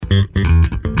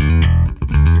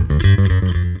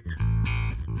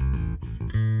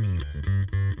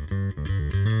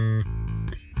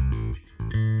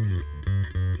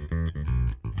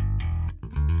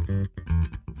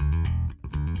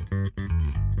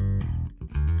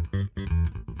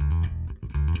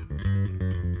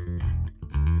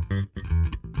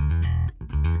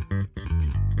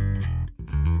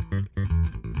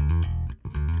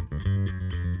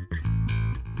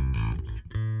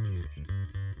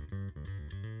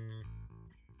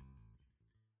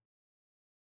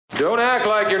Don't act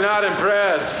like you're not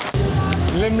impressed.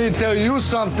 Let me tell you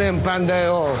something,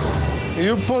 Pandejo.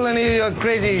 You pull any of your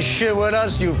crazy shit with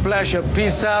us, you flash a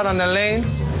piece out on the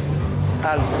lanes,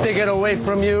 I'll take it away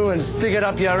from you and stick it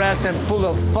up your ass and pull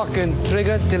the fucking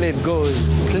trigger till it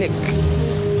goes click.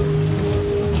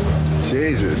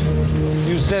 Jesus.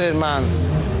 You said it, man.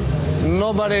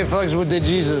 Nobody fucks with the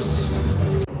Jesus.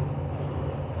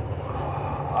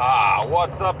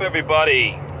 What's up,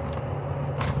 everybody?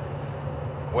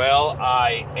 Well,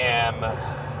 I am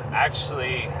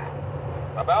actually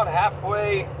about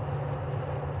halfway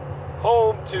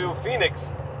home to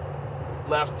Phoenix.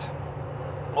 Left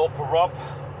Old Pahrump.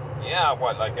 Yeah,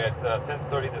 like at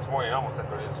 10:30 this morning, almost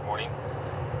 10:30 this morning.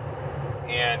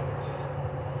 And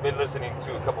been listening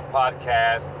to a couple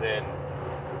podcasts and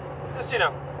just,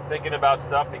 thinking about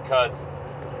stuff because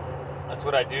that's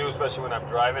what I do, especially when I'm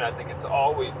driving. I think it's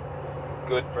always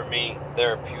good for me,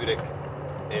 therapeutic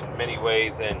in many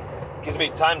ways, and gives me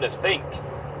time to think,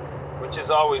 which is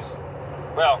always,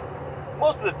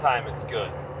 most of the time it's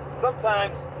good.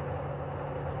 Sometimes,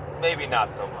 maybe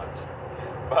not so much.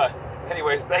 But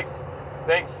anyways, thanks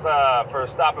for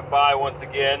stopping by once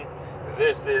again.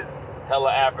 This is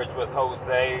Hella Average with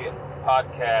Jose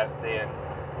podcast, and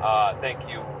thank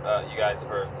you, you guys,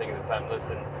 for taking the time to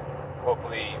listen.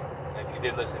 Hopefully, if you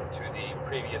did listen to the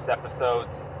previous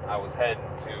episodes, I was heading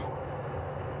to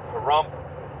Pahrump,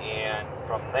 and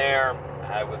from there,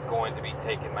 I was going to be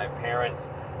taking my parents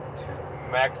to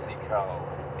Mexico.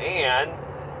 And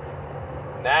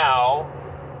now,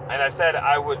 and I said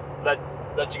I would let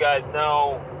you guys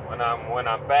know when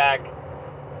I'm back,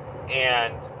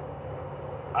 and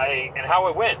how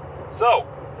it went. So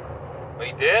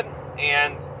we did,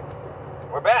 and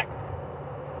we're back.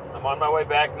 I'm on my way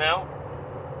back now.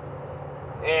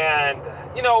 And,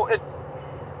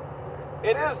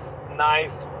 it is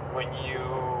nice when you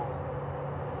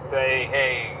say,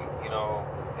 hey,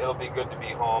 it'll be good to be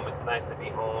home. It's nice to be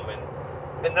home.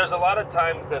 And there's a lot of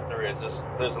times that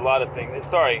there's a lot of things. And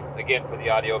sorry, again, for the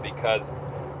audio, because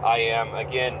I am,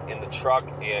 again, in the truck,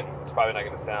 and it's probably not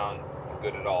going to sound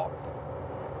good at all.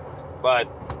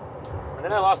 And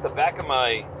then I lost the back of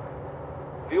my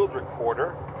field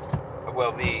recorder.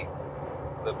 Well, the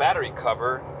battery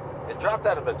cover. It dropped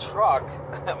out of the truck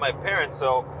at my parents',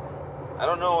 so I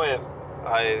don't know if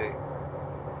I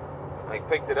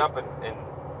picked it up and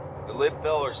the lid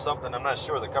fell or something. I'm not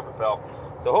sure. The cover fell.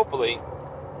 So hopefully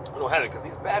I don't have it, because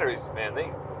these batteries, man,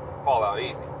 they fall out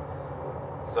easy.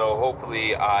 So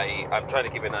hopefully I'm trying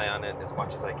to keep an eye on it as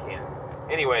much as I can.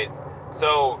 Anyways,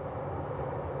 so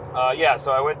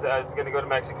so I was going to go to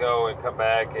Mexico and come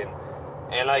back, and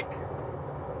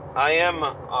I am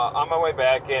on my way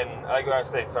back, and I was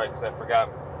saying, sorry, because I forgot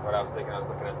what I was thinking. I was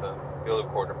looking at the field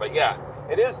recorder. But yeah,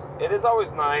 it is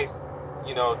always nice,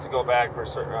 to go back for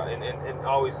certain, and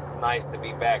always nice to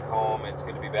be back home. It's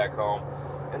good to be back home.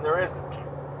 And there is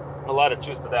a lot of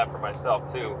truth for that for myself,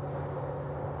 too.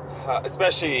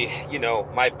 Especially,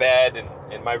 my bed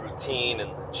and my routine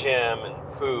and the gym and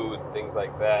food, things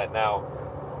like that. Now,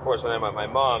 of course, when I'm at my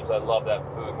mom's, I love that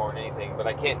food more than anything, but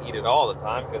I can't eat it all the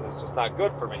time because it's just not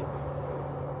good for me.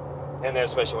 And then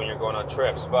especially when you're going on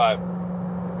trips. But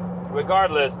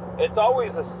regardless, it's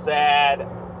always a sad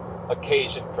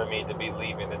occasion for me to be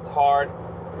leaving. It's hard.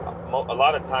 A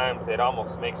lot of times it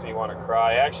almost makes me want to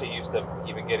cry. I actually used to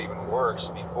get even worse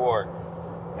before.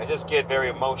 I just get very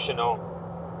emotional,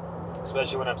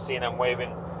 especially when I'm seeing them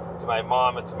waving to my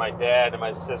mom and to my dad and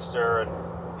my sister, and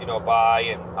bye,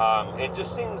 and it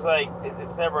just seems like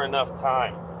it's never enough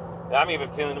time. I'm even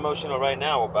feeling emotional right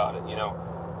now about it,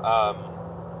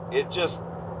 it just,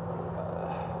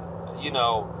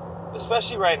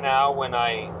 especially right now when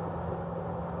I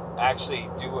actually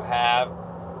do have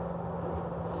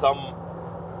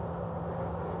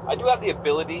I do have the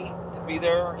ability to be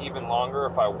there even longer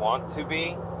if I want to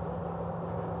be,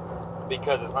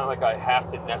 because it's not like I have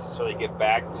to necessarily get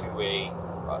back to a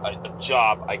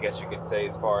job, I guess you could say,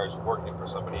 as far as working for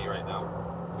somebody right now.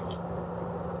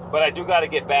 But I do got to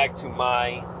get back to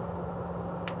my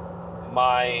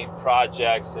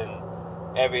projects and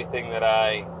everything that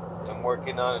I am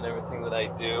working on and everything that I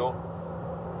do.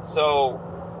 So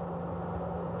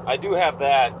I do have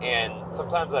that, and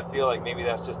sometimes I feel like maybe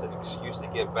that's just an excuse to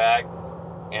get back,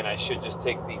 and I should just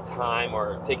take the time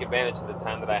or take advantage of the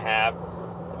time that I have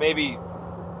to maybe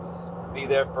be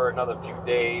there for another few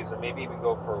days, or maybe even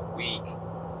go for a week.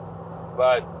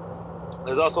 But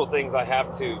there's also things I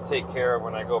have to take care of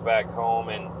when I go back home,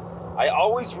 and I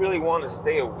always really want to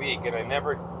stay a week, and I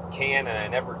never can, and I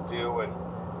never do, and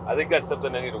I think that's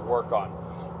something I need to work on.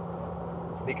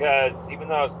 Because even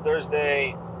though it's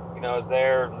Thursday, I was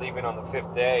there leaving on the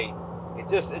 5th day, it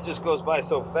just goes by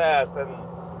so fast. And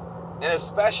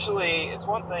especially, it's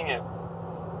one thing if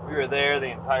we were there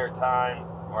the entire time,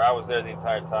 or I was there the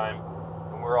entire time,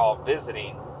 and we're all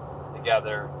visiting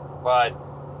together,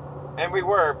 and we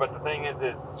were, but the thing is,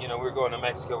 we were going to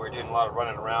Mexico, we were doing a lot of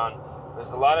running around,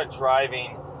 there's a lot of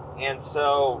driving, and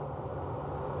so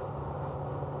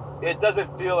it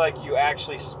doesn't feel like you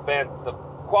actually spent the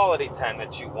quality time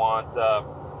that you want of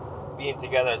being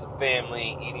together as a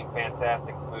family, eating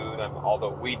fantastic food, although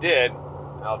we did,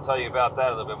 and I'll tell you about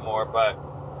that a little bit more, but,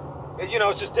 it's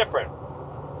just different.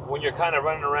 When you're kind of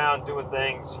running around doing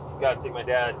things, you got to take my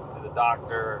dad to the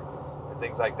doctor and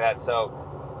things like that, so,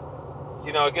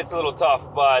 it gets a little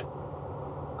tough, but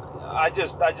I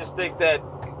just think that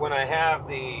when I have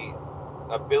the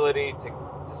ability to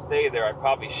stay there, I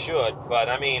probably should. But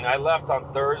I left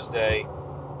on Thursday,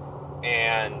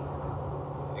 and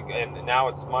now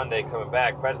it's Monday coming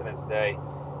back, President's Day,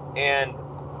 and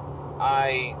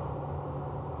I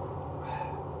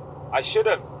should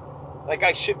have,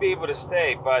 I should be able to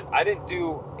stay, but I didn't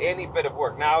do any bit of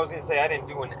work. Now I was gonna say I didn't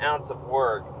do an ounce of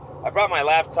work. I brought my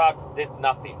laptop, did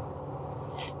nothing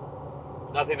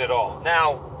at all.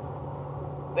 Now,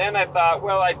 then I thought,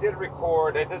 well, I did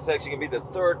record, and this is actually going to be the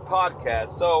third podcast,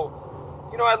 so,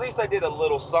 at least I did a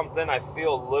little something. I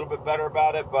feel a little bit better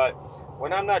about it, but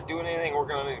when I'm not doing anything,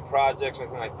 working on any projects or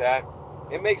anything like that,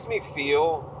 it makes me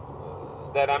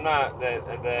feel that I'm not,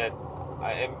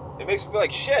 it makes me feel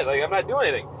like shit, like I'm not doing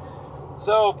anything.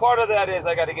 So part of that is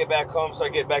I got to get back home, so I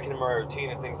get back into my routine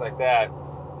and things like that.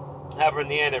 However, in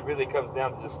the end, it really comes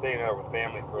down to just staying there with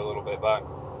family for a little bit, but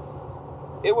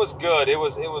it was good. It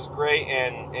was great,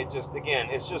 and it just, again,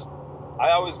 it's just,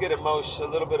 I always get a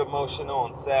little bit emotional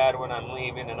and sad when I'm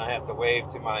leaving and I have to wave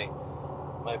to my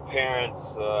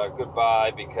parents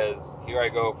goodbye, because here I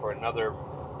go for another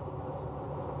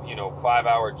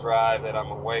 5-hour drive that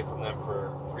I'm away from them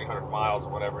for 300 miles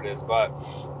or whatever it is. But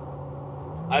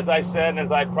as I said, and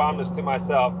as I promised to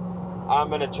myself, I'm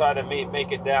going to try to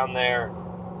make it down there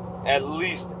at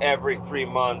least every 3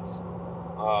 months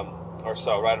or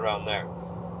so, right around there.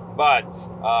 But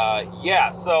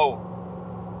so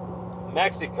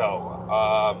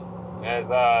Mexico,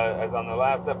 as on the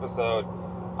last episode,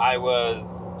 I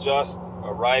was just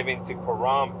arriving to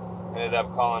Pahrump, ended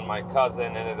up calling my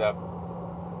cousin, ended up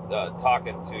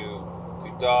talking to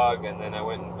Doug, and then I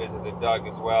went and visited Doug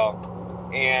as well,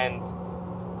 and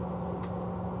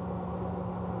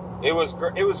it was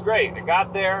great. I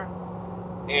got there,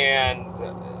 and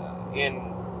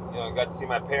got to see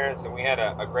my parents, and we had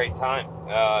a great time.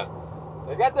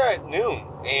 I got there at noon,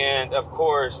 and of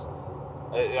course,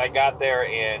 I got there,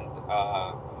 and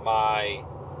my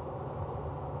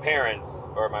parents,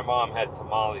 or my mom, had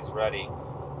tamales ready.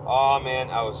 Oh man,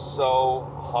 I was so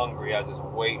hungry. I was just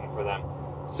waiting for them.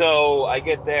 So I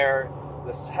get there,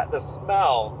 the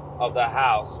smell of the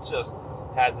house just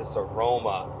has this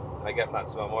aroma. I guess not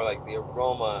smell, more like the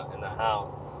aroma in the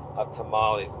house of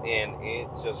tamales, and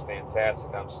it's just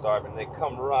fantastic. I'm starving. They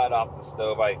come right off the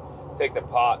stove. I take the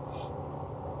pot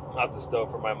off the stove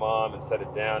for my mom and set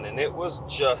it down, and it was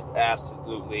just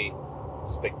absolutely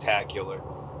spectacular.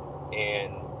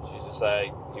 And she's just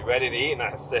like, "You ready to eat?" And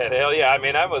I said, "Hell yeah."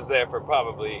 I was there for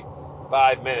probably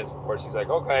 5 minutes before she's like,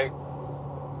 "Okay."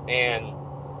 And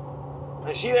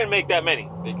she didn't make that many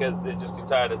because they're just too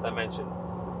tired, as I mentioned.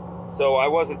 So I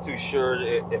wasn't too sure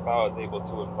if I was able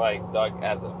to invite Doug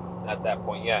at that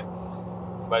point yet.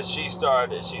 But she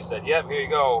said, "Yep, here you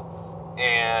go."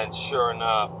 And sure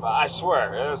enough, I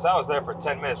swear, I was there for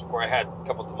 10 minutes before I had a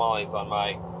couple tamales on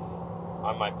my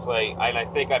plate. And I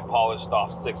think I polished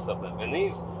off 6 of them. And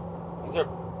these are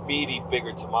meaty,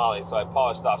 bigger tamales. So I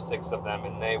polished off 6 of them,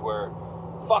 and they were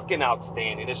fucking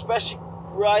outstanding, especially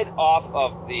right off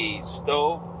of the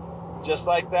stove, just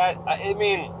like that.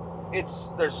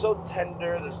 They're so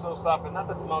tender, they're so soft, and not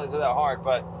that tamales are that hard,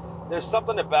 but there's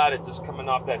something about it just coming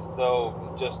off that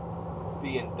stove, just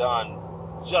being done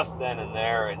just then and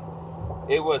there, and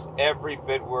it was every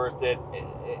bit worth it.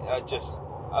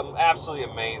 Absolutely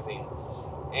amazing.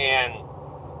 And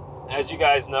as you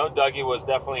guys know, Dougie was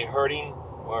definitely hurting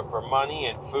for money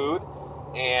and food,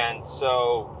 and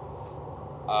so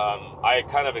I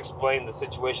kind of explained the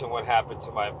situation, what happened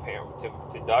to my parents,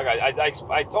 to Doug.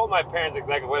 I told my parents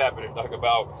exactly what happened to Doug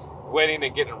about winning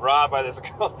and getting robbed by this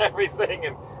girl and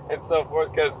everything, and so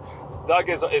forth, because Doug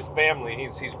is family.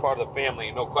 He's part of the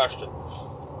family, no question.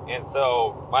 And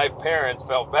so my parents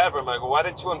felt bad for him. I go, "Why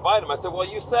didn't you invite him?" I said, "Well,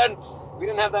 you said we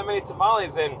didn't have that many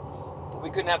tamales and we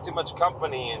couldn't have too much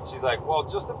company." And she's like, "Well,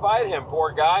 just invite him,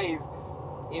 poor guy.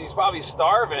 He's probably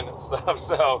starving and stuff."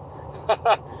 So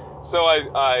so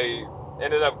I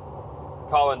ended up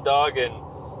calling Doug, and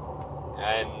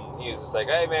And he was just like,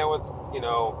 hey man,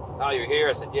 how you here?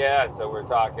 I said, yeah. And so we're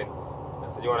talking. I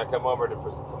said, you want to come over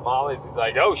for some tamales? He's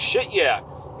like, oh shit, yeah.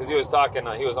 Because he was talking,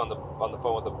 he was on the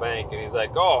phone with the bank, and he's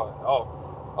like,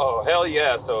 oh, hell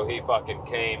yeah. So he fucking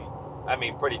came,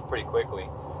 pretty quickly.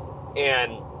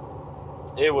 And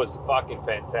it was fucking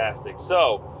fantastic.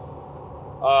 So,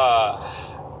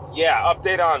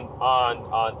 update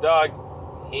on Doug.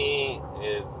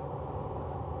 He's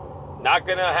not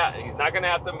gonna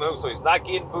have to move, so he's not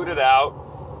getting booted out.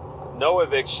 No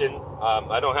eviction.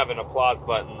 I don't have an applause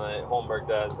button that Holmberg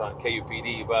does on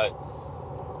KUPD, but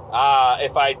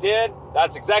if I did,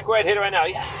 that's exactly where I'd hit it right now.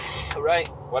 Yeah, right,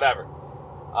 whatever.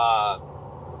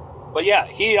 But yeah,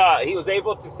 he was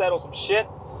able to settle some shit.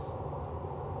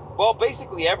 Well,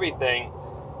 basically everything.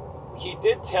 He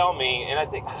did tell me, and I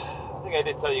think I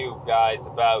did tell you guys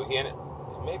about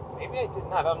maybe I did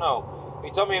not. I don't know. He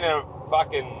told me in a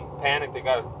fucking panic they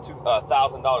got a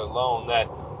 $1,000 loan that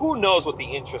who knows what the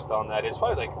interest on that is.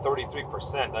 Probably like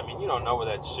 33%. You don't know where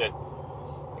that shit.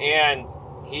 And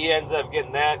he ends up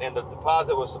getting that, and the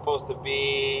deposit was supposed to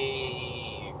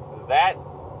be that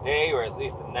day or at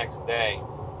least the next day.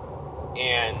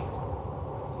 And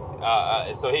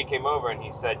so he came over and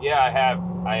he said, yeah,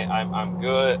 I'm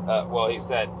good. Well, he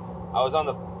said, I was on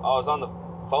the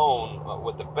phone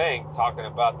with the bank talking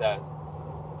about this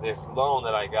loan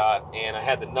that I got, and I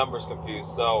had the numbers confused.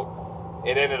 So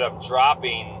it ended up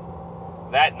dropping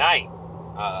that night,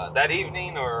 that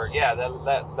evening, or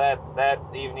that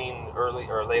evening, early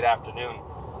or late afternoon.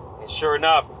 And sure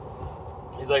enough,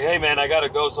 he's like, hey man, I gotta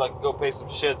go so I can go pay some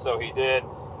shit. So he did,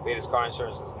 paid his car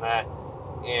insurance and that,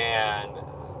 and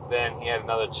then he had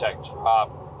another check drop.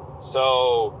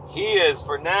 So he is,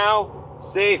 for now,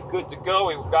 safe, good to go.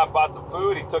 He bought some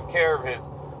food. He took care of his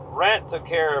rent, took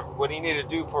care of what he needed to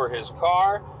do for his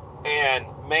car. And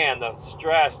man, the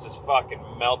stress just fucking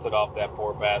melted off that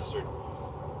poor bastard.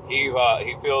 He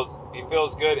feels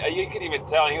good. You could even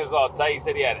tell he was all tight. He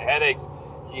said he had headaches.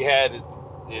 He had his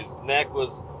neck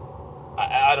was,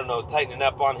 I don't know, tightening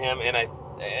up on him. And I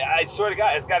swear to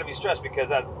God, it's got to be stress,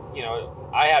 because I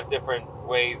have different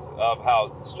ways of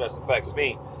how stress affects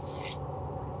me.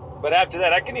 But after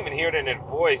that, I couldn't even hear it in his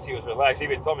voice. He was relaxed. He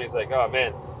even told me, he's like, oh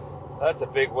man, that's a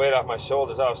big weight off my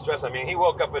shoulders. I was stressed. He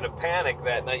woke up in a panic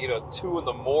that night, 2 in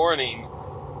the morning.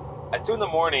 At 2 in the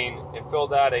morning, and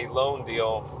filled out a loan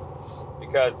deal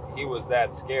because he was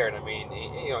that scared.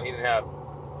 He didn't have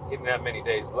many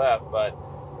days left, but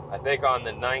I think on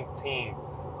the 19th,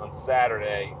 on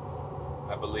Saturday,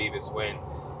 I believe is when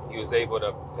he was able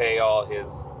to pay all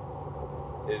his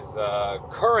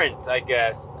current, I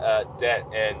guess, debt,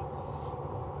 and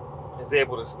is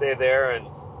able to stay there, and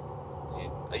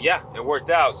it worked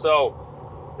out. So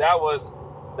that was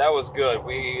good.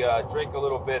 We drank a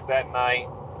little bit that night.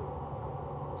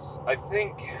 I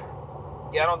think,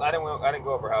 I didn't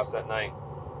go over her house that night.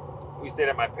 We stayed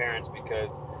at my parents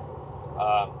because,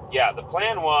 the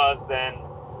plan was then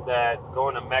that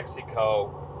going to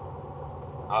Mexico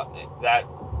that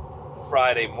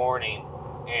Friday morning,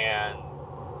 and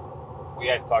we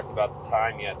hadn't talked about the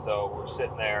time yet, so we're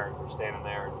sitting there, we're standing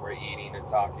there, and we're eating and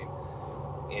talking.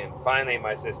 And finally,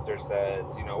 my sister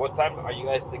says, what time are you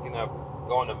guys thinking of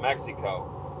going to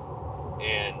Mexico?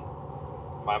 And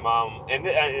my mom, and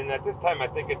at this time, I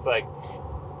think it's like,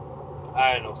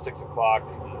 6 o'clock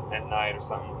at night or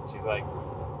something. She's like,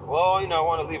 well, I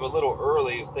want to leave a little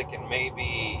early. I was thinking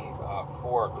maybe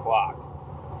 4 o'clock.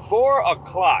 4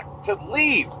 o'clock to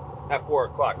leave at 4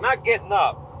 o'clock, not getting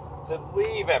up, to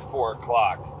leave at 4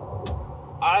 o'clock.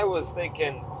 I was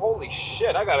thinking, holy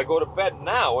shit, I gotta go to bed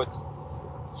now. It's,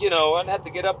 I'd have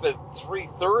to get up at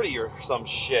 3:30 or some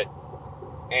shit.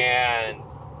 And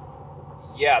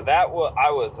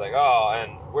I was like, oh,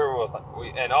 and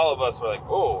and all of us were like,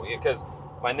 oh, because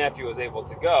my nephew was able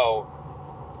to go.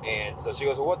 And so she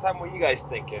goes, well, what time were you guys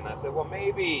thinking? I said, well,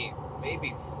 maybe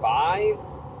 5.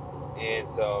 And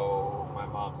so my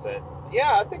mom said,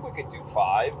 yeah, I think we could do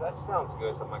 5. That sounds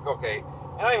good. So I'm like, okay.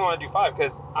 And I didn't want to do 5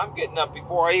 because I'm getting up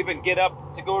before I even get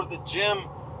up to go to the gym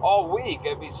all week.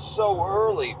 It'd be so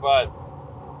early. But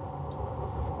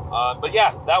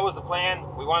yeah, that was the plan.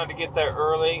 We wanted to get there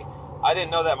early. I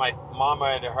didn't know that my mom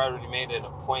had already made an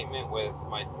appointment with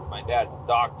my dad's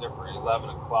doctor for 11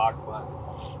 o'clock. But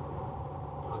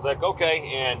I was like,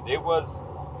 okay. And it was,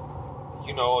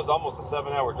 it was almost a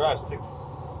 7-hour drive,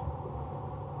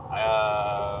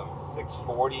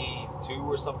 6:42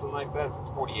 or something like that,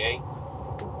 6:48,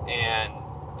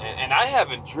 and I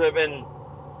haven't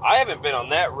been on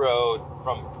that road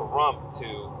from Pahrump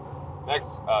to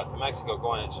Mexico,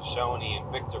 going to Shoshone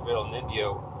and Victorville and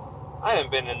Indio. I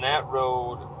haven't been in that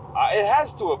road. It had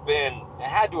to have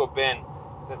been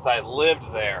since I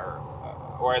lived there,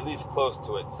 or at least close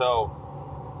to it. So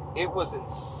it was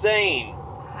insane.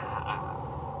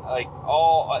 Like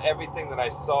everything that I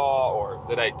saw, or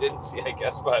that I didn't see, I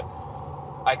guess, but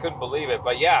I couldn't believe it.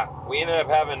 But yeah, we ended up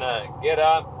having to get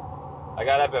up. I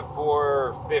got up at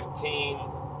 4:15,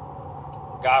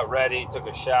 got ready, took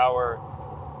a shower,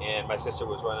 and my sister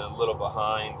was running a little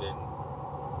behind, and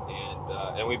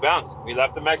we bounced. We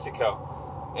left to Mexico,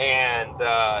 and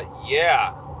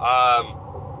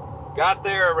got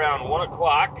there around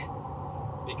 1:00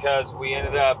 because we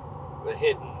ended up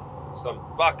hitting some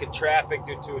fucking traffic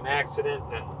due to an accident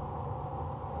in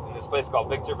this place called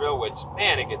Victorville, which,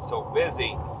 man, it gets so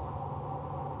busy.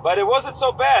 But it wasn't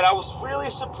so bad. I was really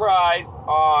surprised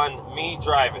on me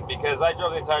driving, because I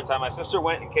drove the entire time. My sister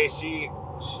went in case she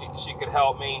could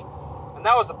help me, and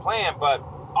that was the plan. But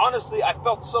honestly, I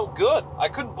felt so good. I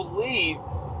couldn't believe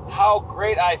how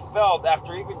great I felt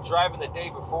after even driving the day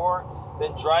before,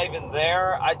 then driving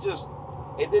there.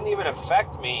 It didn't even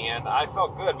affect me, and I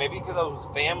felt good. Maybe because I was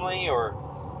with family, or,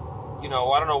 I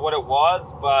don't know what it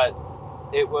was, but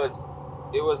it was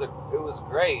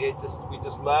great. We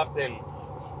just left, and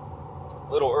a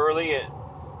little early, and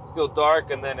still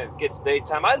dark, and then it gets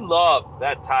daytime. I love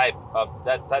that time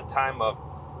of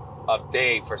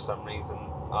day for some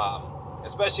reason,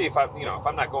 especially if I'm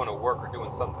not going to work or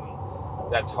doing something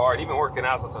that's hard. Even working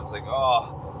out sometimes, like,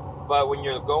 but when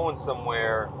you're going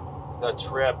somewhere, the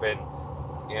trip, and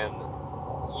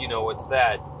it's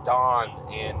that dawn,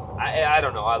 and I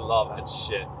don't know, I love that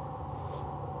shit.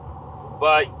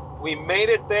 But we made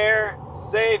it there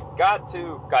safe, got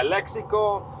to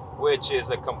Calexico, which is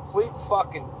a complete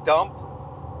fucking dump,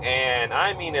 and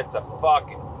I mean, it's a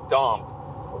fucking dump.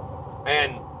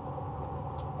 And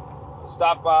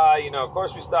stopped by, of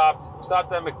course we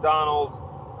stopped at McDonald's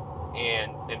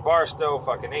and in Barstow,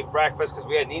 fucking ate breakfast, because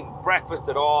we hadn't eaten breakfast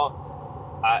at all.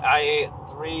 I ate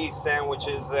 3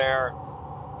 sandwiches there,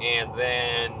 and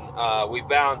then we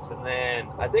bounced, and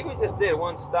then I think we just did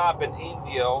one stop in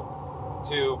Indio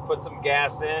to put some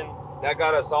gas in. That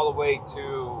got us all the way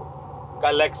to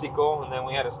Calexico, and then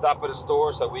we had to stop at a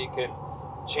store so we can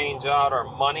exchange our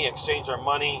money,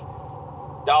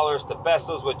 dollars to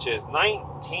pesos, which is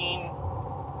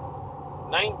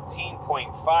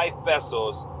 19.5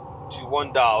 pesos to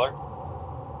 $1.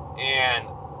 And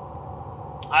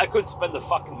I couldn't spend the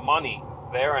fucking money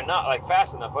there, and not like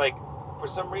fast enough. Like, for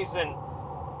some reason,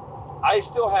 I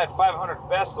still had 500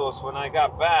 pesos when I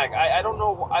got back. I don't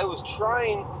know. I was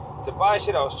trying to buy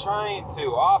shit. I was trying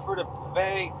to offer to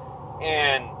pay,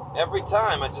 and every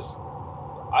time I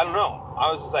don't know.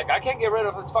 I was just like, I can't get rid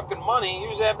of this fucking money.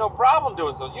 Usually I have no problem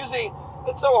doing so. Usually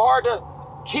it's so hard to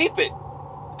keep it.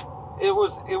 It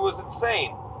was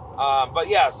insane. But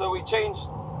yeah, so we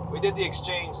did the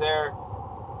exchange there,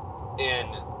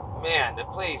 and man, the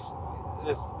place,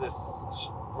 this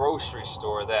grocery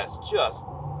store, that's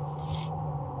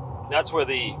where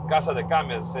the Casa de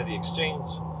Cambios, the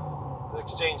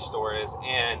exchange store is,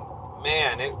 and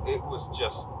man, it was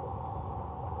just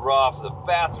rough. The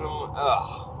bathroom,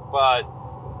 but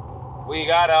we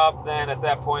got up then at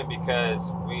that point,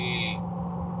 because we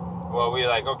were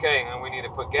like, okay, and we need to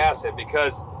put gas in,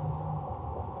 because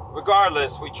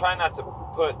regardless, we try not to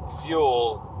put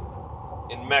fuel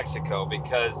in Mexico,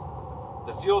 because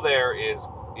the fuel there is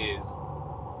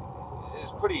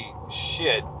pretty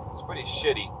shit. It's pretty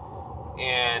shitty.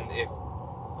 And if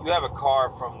you have a car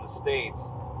from the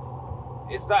States,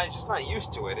 it's just not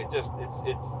used to it. It's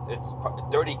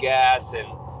dirty gas, and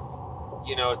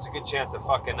it's a good chance of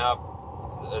fucking up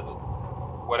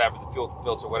whatever, the fuel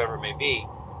filter, whatever it may be.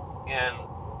 And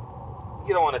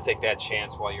you don't want to take that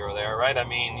chance while you're there, right? I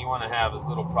mean, you want to have as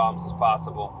little problems as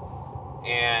possible.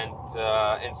 And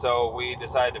so we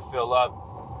decided to fill up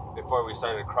before we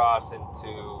started to cross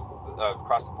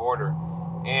the border.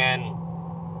 And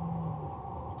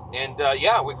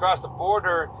we crossed the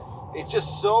border. It's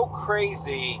just so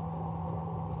crazy,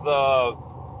 the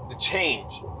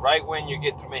change right when you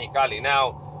get through Mexicali.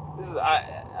 Now,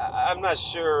 I'm not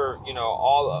sure,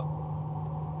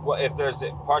 if there's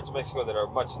parts of Mexico that are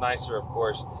much nicer, of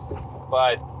course,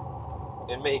 but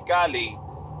in Mexicali,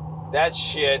 that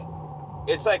shit,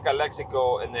 it's like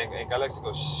Calexico, and then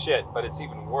Calexico shit, but it's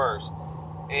even worse.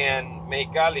 And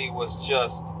Mexicali was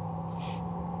just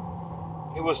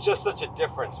such a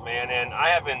difference, man. And I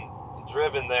haven't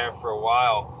driven there for a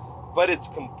while, but it's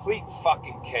complete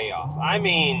fucking chaos. I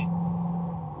mean,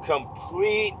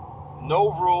 complete,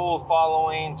 no rule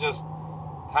following, just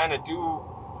kind of do,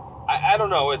 I don't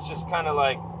know, it's just kind of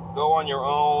like go on your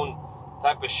own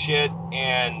type of shit,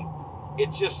 and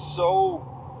it's just so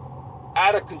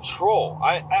out of control.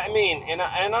 I mean, and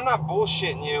I'm not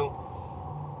bullshitting you.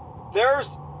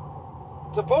 there's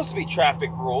supposed to be traffic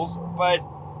rules, but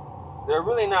they're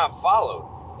really not followed,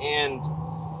 and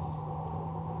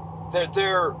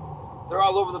they're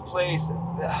all over the place.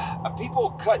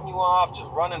 People cutting you off,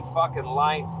 just running fucking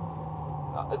lights.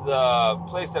 The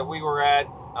place that we were at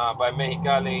by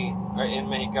Mexicali, or in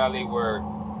Mexicali,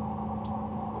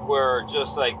 were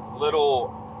just like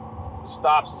little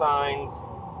stop signs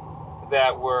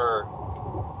that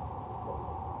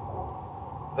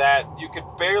you could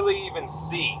barely even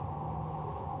see,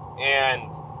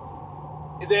 and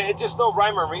it's just no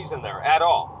rhyme or reason there at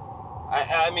all.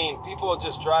 I mean, people are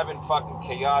just driving fucking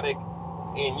chaotic,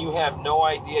 and you have no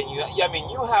idea. You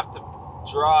have to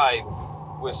drive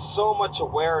with so much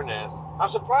awareness. I'm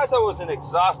surprised I wasn't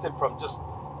exhausted from just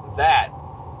that.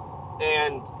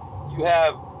 And you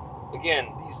have,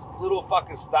 again, these little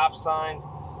fucking stop signs.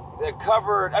 They're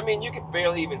covered. I mean, you could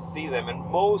barely even see them. And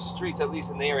most streets, at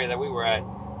least in the area that we were at,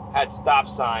 had stop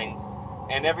signs.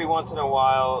 And every once in a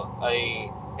while,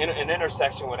 an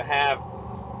intersection would have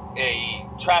a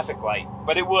traffic light.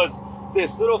 But it was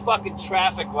this little fucking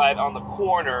traffic light on the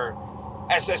corner.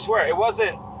 As I swear, it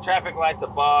wasn't traffic lights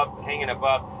above, hanging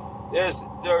above. There's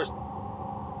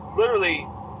literally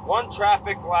one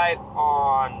traffic light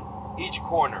on each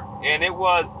corner. And it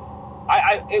was,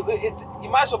 it's you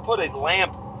might as well put a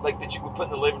lamp like that you would put in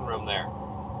the living room there.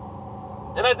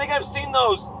 And I think I've seen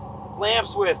those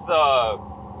lamps with,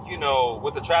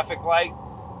 with the traffic light.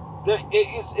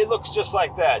 It looks just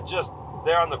like that, just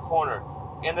there on the corner.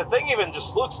 And the thing even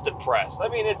just looks depressed. I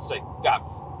mean, it's like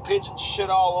got pigeon shit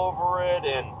all over it,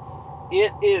 and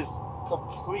it is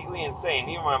completely insane.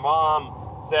 Even my mom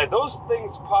said those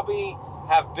things probably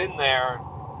have been there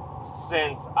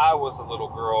since I was a little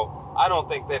girl. I don't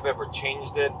think they've ever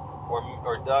changed it or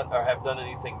have done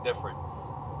anything different.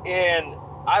 And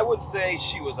I would say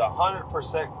she was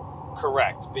 100%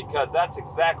 correct, because that's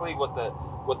exactly what the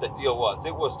deal was.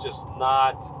 It was just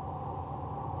not.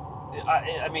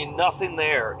 I mean, nothing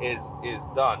there is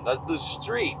done. The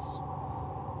streets,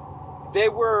 they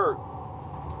were.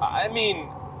 I mean,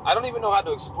 I don't even know how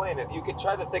to explain it. You could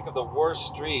try to think of the worst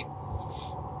street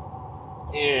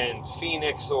in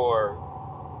Phoenix or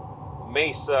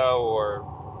Mesa or,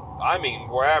 I mean,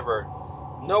 wherever.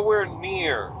 Nowhere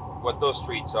near what those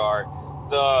streets are.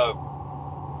 The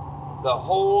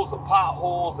holes, the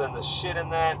potholes, and the shit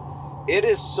in that. It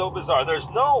is so bizarre. There's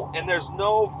no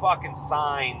fucking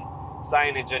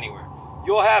signage anywhere.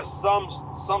 You'll have some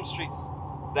streets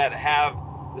that have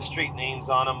the street names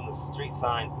on them, the street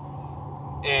signs,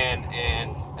 and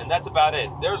that's about it.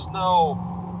 There's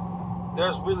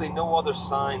really no other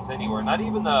signs anywhere. Not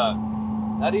even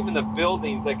the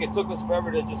buildings. Like, it took us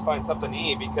forever to just find something to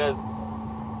eat, because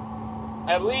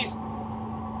at least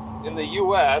in the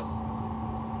U.S.,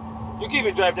 you can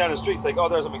even drive down the streets like, oh,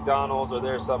 there's a McDonald's or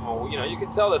there's something. You can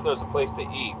tell that there's a place to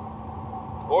eat.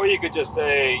 Or you could just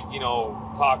say,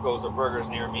 tacos or burgers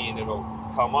near me, and it'll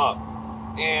come up.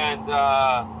 And,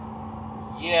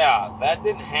 that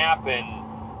didn't happen.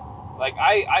 Like,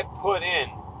 I put in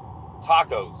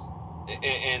tacos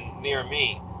in near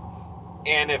me,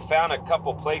 and it found a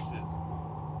couple places.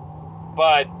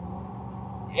 But,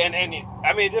 I mean,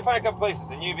 it did find a couple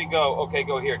places, and you even go, okay,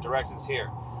 go here, directions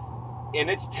here. And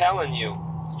it's telling you,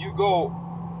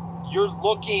 you're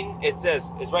looking, it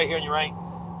says, it's right here on your right.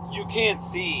 You can't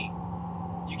see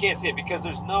it because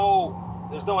there's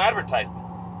no advertisement.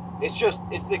 It's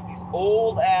like these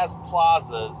old ass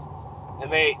plazas,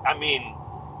 and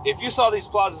if you saw these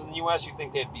plazas in the U.S., you'd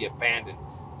think they'd be abandoned.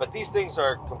 But these things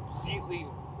are completely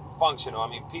functional. I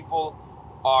mean, people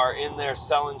are in there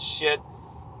selling shit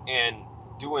and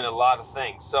doing a lot of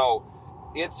things. So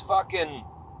it's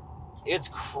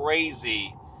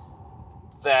crazy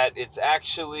that it's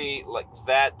actually like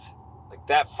that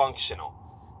functional.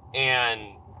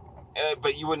 And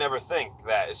but you would never think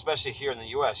that, especially here in the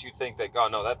U.S. You'd think that, oh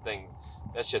no,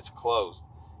 that shit's closed,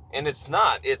 and it's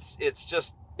not. It's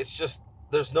just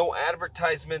there's no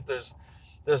advertisement. There's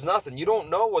nothing. You don't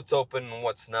know what's open and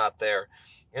what's not there,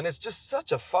 and it's just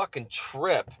such a fucking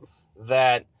trip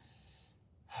that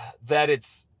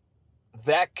it's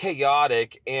that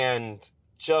chaotic, and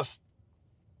just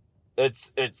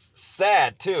it's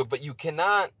sad too. But you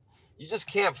just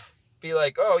can't be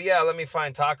like, oh yeah, let me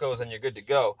find tacos and you're good to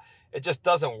go. It just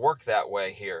doesn't work that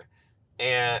way here,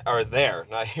 or there,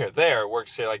 not here. There, it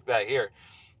works here like that here.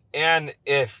 And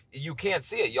if you can't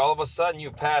see it, all of a sudden you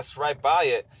pass right by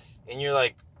it, and you're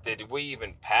like, did we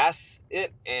even pass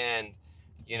it? And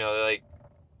like,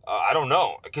 I don't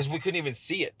know, because we couldn't even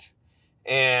see it.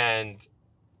 And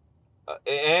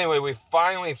anyway, we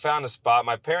finally found a spot.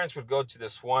 My parents would go to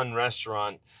this one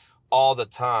restaurant all the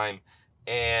time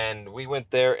And we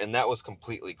went there, and that was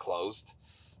completely closed.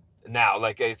 Now,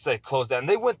 like, it's like closed down.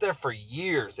 They went there for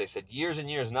years. They said years and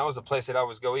years, and that was the place they'd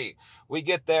always go eat. We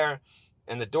get there,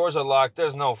 and the doors are locked.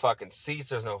 There's no fucking seats.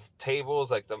 There's no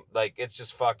tables. Like it's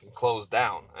just fucking closed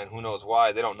down. And who knows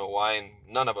why? They don't know why, and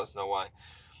none of us know why.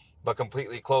 But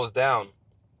completely closed down.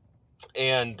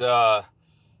 And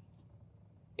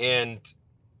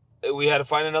we had to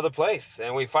find another place,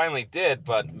 and we finally did.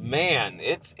 But man,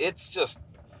 it's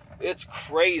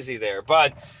crazy there.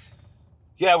 But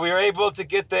yeah, we were able to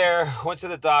get there, went to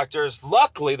the doctors.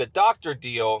 Luckily, the doctor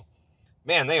deal,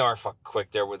 man, they are fucking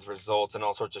quick there with results and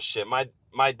all sorts of shit.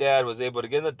 My dad was able to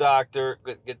get to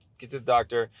the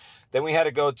doctor. Then we had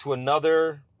to go to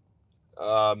another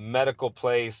medical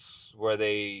place where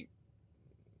they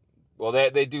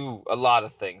do a lot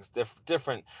of things.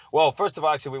 Different. Well, first of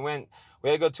all, actually, we had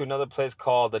to go to another place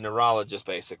called the neurologist,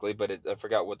 basically, but I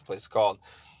forgot what the place is called.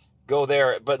 Go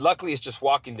there, but luckily it's just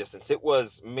walking distance. It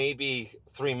was maybe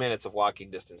 3 minutes of walking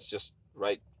distance, just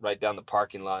right down the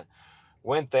parking lot.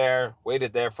 Went there,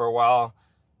 waited there for a while,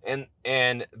 and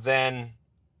then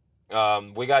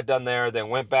we got done there. Then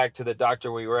went back to the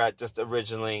doctor we were at just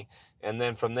originally, and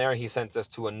then from there he sent us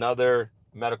to another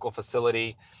medical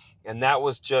facility, and that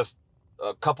was just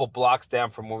a couple blocks down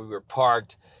from where we were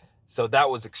parked. So that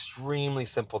was extremely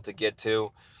simple to get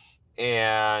to.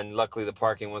 And luckily the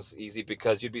parking was easy,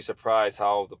 because you'd be surprised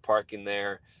how the parking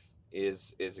there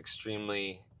is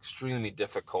extremely, extremely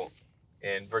difficult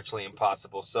and virtually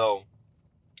impossible. So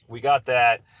we got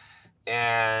that.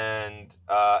 And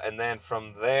then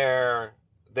from there,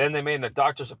 then they made a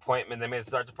doctor's appointment. They made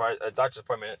a doctor's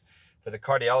appointment for the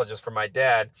cardiologist for my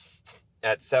dad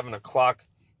at 7:00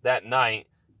 that night.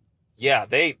 Yeah,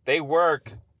 they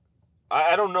work.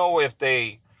 I don't know if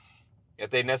they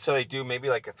necessarily do maybe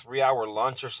like a 3-hour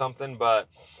lunch or something, but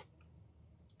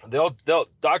they'll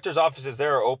doctor's offices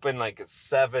there are open like at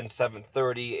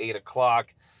 7:30, 8:00.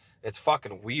 It's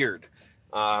fucking weird.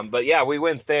 But yeah, we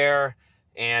went there,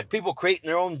 and people creating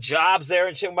their own jobs there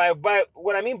and shit. By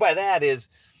what I mean by that is,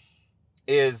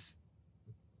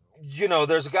 you know,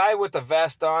 there's a guy with a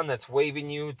vest on that's waving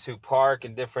you to park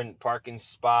in different parking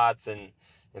spots and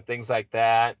things like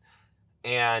that.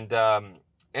 And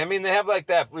I mean, they have like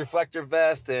that reflector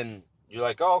vest, and you're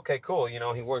like, oh, okay, cool. You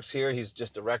know, he works here. He's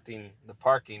just directing the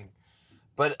parking.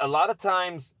 But a lot of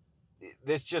times,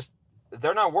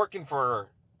 they're not working for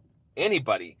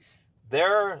anybody.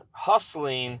 They're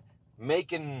hustling,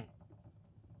 doing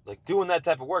that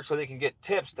type of work so they can get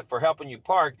tips for helping you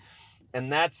park.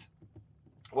 And that's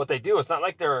what they do. It's not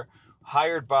like they're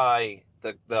hired by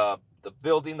the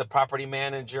building, the property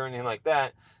manager, or anything like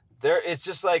that. It's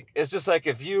just like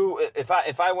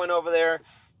if I went over there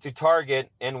to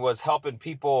Target and was helping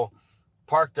people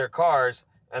park their cars,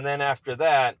 and then after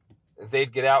that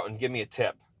they'd get out and give me a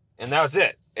tip, and that was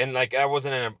it. And like I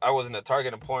wasn't a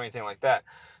Target employee or anything like that.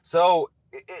 So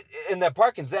and that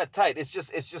parking's that tight. It's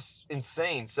just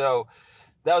insane. So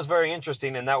that was very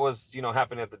interesting, and that was, you know,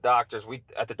 happening at the doctor's.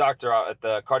 At the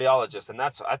cardiologist, and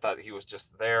that's, I thought he was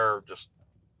just there just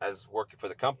as working for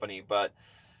the company, but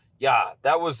yeah,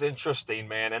 that was interesting,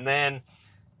 man. And then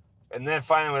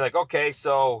finally we're like, okay,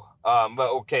 so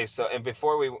and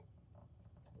before we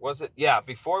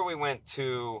went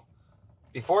to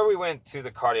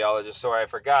the cardiologist, so I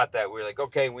forgot that we were like,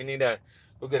 okay, we need to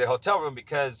go get a hotel room,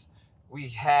 because we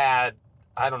had,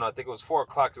 I don't know, I think it was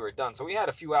 4:00 we were done. So we had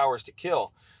a few hours to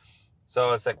kill.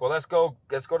 So it's like, well, let's go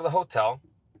to the hotel,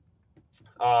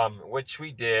 which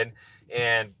we did.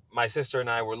 And my sister and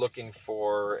I were looking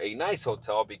for a nice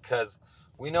hotel, because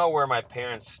we know where my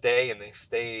parents stay, and they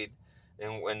stayed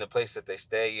in the place that they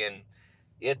stay in.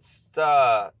 It's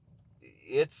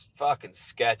fucking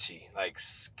sketchy, like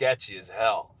sketchy as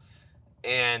hell.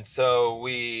 And so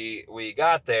we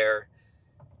got there,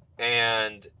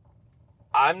 and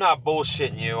I'm not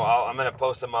bullshitting you. I'm going to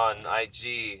post them on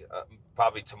IG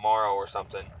probably tomorrow or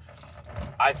something.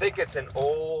 I think it's an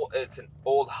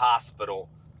old hospital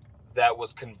that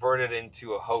was converted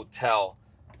into a hotel,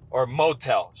 or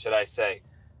motel, should I say.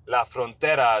 La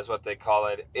Frontera is what they call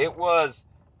it. It was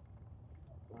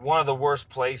one of the worst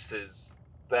places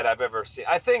that I've ever seen.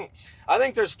 I think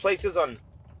there's places on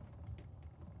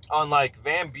like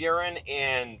Van Buren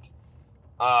and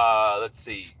let's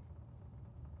see,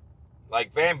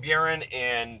 like Van Buren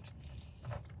and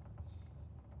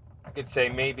I could say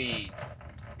maybe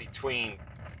between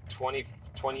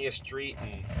 20th Street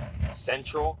and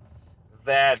Central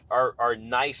that are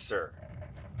nicer,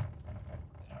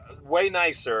 way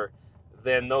nicer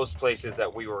than those places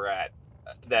that we were at,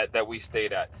 that we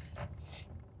stayed at.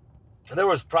 There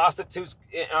was prostitutes,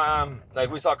 like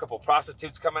we saw a couple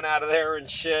prostitutes coming out of there and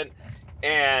shit.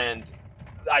 And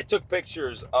I took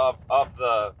pictures of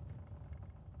the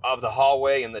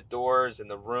hallway and the doors and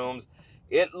the rooms.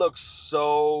 It looks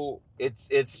so,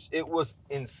 it was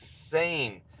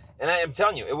insane. And I am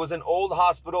telling you, it was an old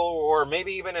hospital or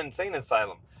maybe even an insane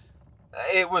asylum.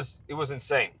 It was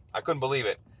insane. I couldn't believe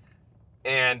it.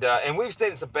 And we've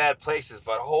stayed in some bad places,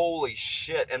 but holy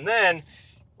shit. And then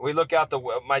we look out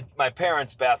my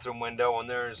parents' bathroom window, and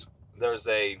there's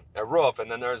a roof, and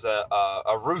then there's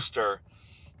a rooster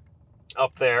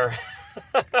up there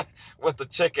with the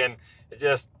chicken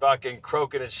just fucking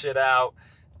croaking his shit out.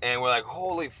 And we're like,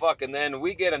 holy fuck. And then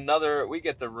we get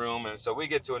the room. And so we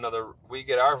get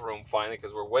our room finally,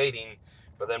 because we're waiting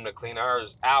for them to clean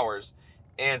ours.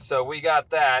 And so we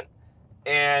got that.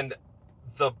 And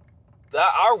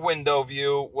our window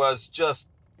view was just,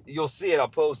 you'll see it, I'll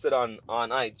post it on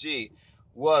IG,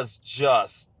 was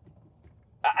just,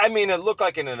 I mean, it looked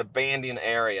like in an abandoned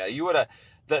area. You would have,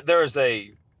 there's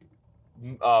a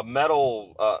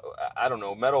metal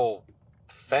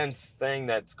fence thing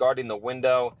that's guarding the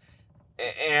window,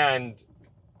 and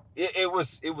it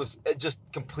was just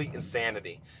complete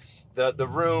insanity. The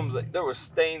rooms, there were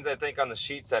stains, I think, on the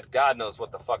sheets that God knows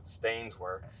what the fuck the stains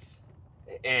were.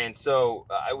 And so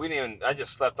I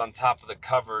just slept on top of the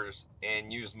covers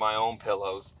and used my own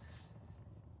pillows.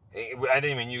 We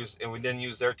didn't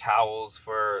use their towels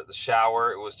for the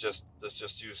shower. Let's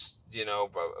just use,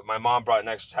 my mom brought an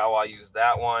extra towel. I used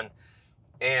that one.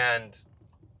 And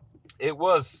it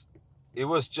was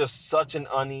just such an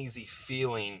uneasy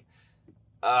feeling.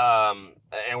 And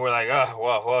we're like,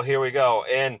 oh, well, here we go.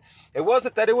 And it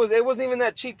wasn't even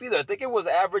that cheap either. I think it was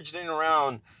averaged in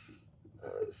around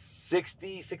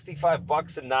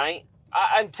 $65 a night.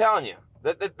 I'm telling you,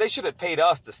 that they should have paid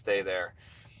us to stay there.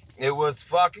 It was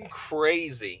fucking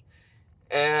crazy.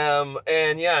 And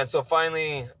so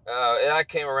finally, I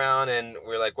came around, and we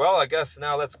were like, well, I guess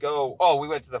now let's go. Oh, we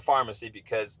went to the pharmacy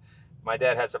because my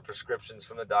dad had some prescriptions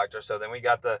from the doctor. So then we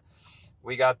got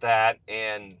that,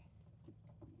 and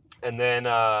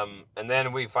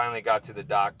then we finally got to the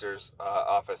doctor's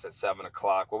office at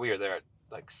 7:00. Well, we were there at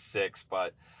like 6,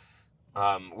 but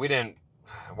we didn't.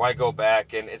 Why go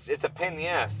back? And it's a pain in the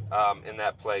ass in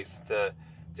that place to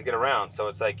get around. So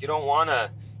it's like, you don't want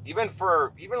to, even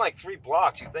like 3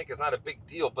 blocks, you think it's not a big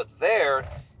deal, but there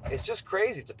it's just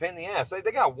crazy. It's a pain in the ass.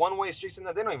 They got one-way streets in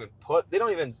there. They don't even put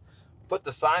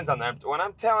the signs on there. When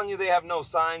I'm telling you they have no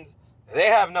signs, they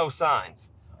have no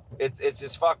signs. It's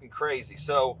just fucking crazy.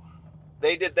 So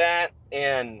they did that,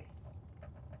 and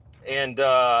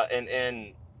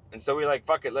so we were like,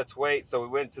 fuck it, let's wait. So we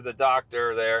went to the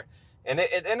doctor there, and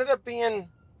it ended up being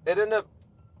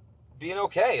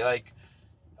okay. Like,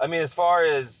 I mean, as far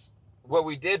as what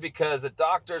we did, because the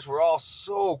doctors were all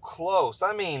so close.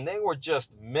 I mean, they were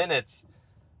just minutes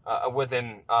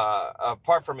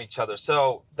apart from each other.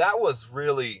 So that was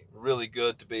really, really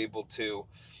good to be able to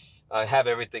have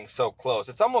everything so close.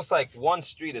 It's almost like one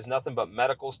street is nothing but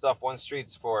medical stuff. One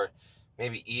street's for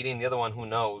maybe eating. The other one, who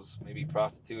knows? Maybe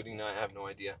prostituting. I have no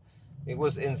idea. It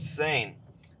was insane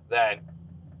that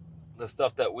the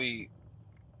stuff that we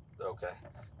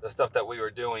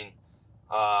were doing.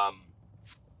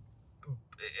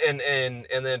 And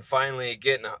then finally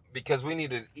because we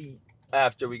needed to eat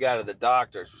after we got to the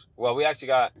doctor's. Well, we actually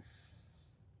got,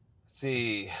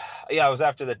 it was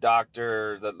after the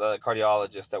doctor, the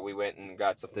cardiologist, that we went and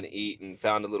got something to eat and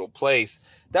found a little place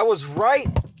that was right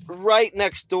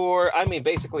next door. I mean,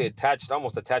 basically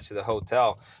almost attached to the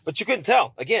hotel, but you couldn't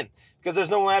tell, again, because there's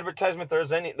no advertisement.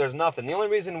 There's nothing. The only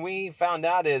reason we found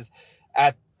out is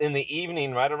in the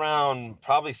evening, right around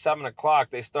probably 7:00,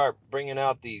 they start bringing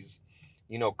out these,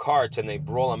 carts, and they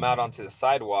roll them out onto the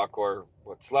sidewalk, or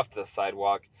what's left of the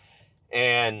sidewalk.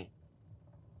 And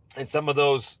some of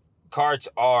those carts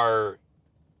are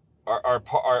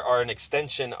an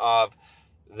extension of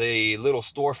the little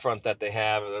storefront that they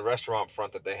have, the restaurant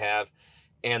front that they have.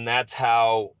 And that's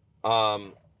how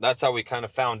we kind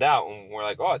of found out. And we're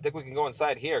like, oh, I think we can go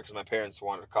inside here, because my parents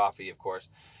wanted coffee, of course.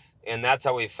 And that's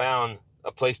how we found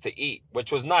a place to eat,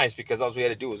 which was nice, because all we had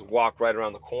to do was walk right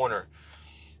around the corner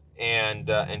and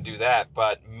do that.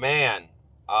 But man,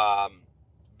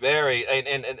 very,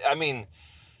 and I mean,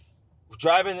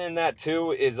 driving in that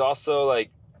too is also like,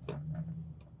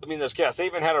 I mean, there's chaos. They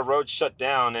even had a road shut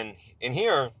down, and in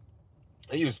here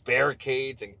they use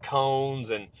barricades and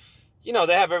cones, and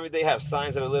they have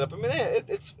signs that are lit up. I mean,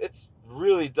 it's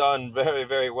really done very,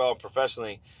 very well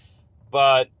professionally.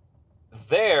 But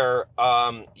there,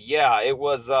 it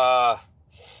was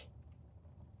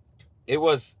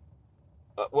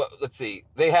well, let's see.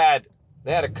 They had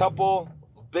a couple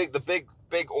big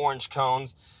orange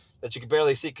cones. that you could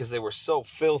barely see because they were so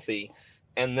filthy.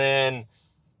 And then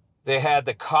they had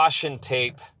the caution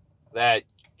tape that,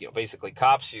 basically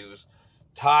cops use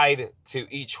tied to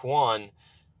each one.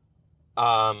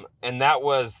 And that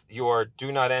was your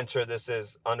do not enter, this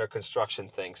is under construction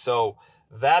thing. So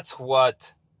that's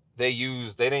what they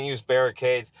used. They didn't use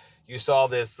barricades. You saw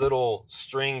this little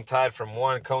string tied from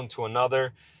one cone to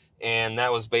another, and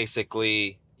that was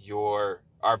basically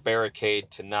our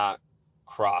barricade to not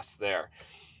cross there.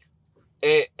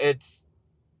 It's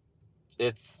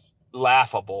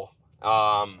laughable.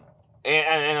 And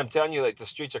I'm telling you, like, the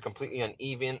streets are completely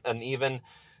uneven.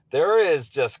 There is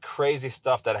just crazy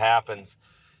stuff that happens.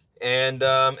 And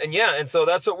so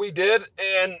that's what we did.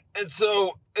 And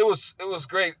so it was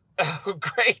great.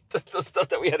 Great, the stuff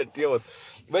that we had to deal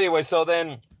with. But anyway, so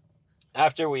then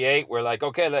after we ate, we're like,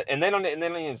 okay, and they don't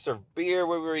even serve beer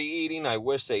where we were eating. I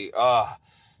wish I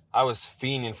was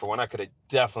fiending for one. I could have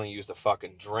definitely used a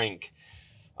fucking drink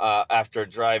after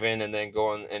driving and then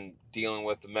going and dealing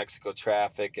with the Mexico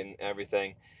traffic and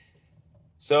everything.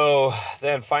 So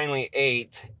then finally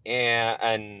ate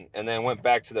and then went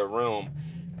back to the room.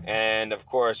 And of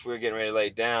course, we were getting ready to lay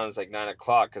down. It's like 9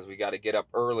 o'clock because we got to get up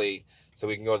early so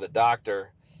we can go to the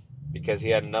doctor because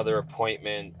he had another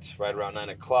appointment right around 9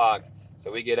 o'clock.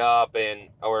 So we get up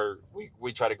or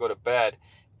we try to go to bed.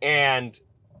 And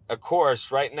of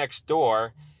course, right next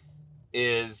door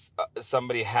is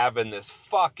somebody having this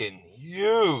fucking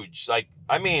huge, like,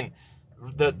 I mean,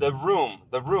 the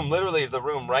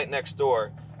room right next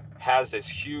door has this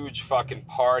huge fucking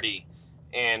party,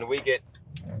 and we get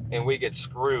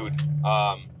screwed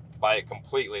by it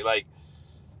completely. Like,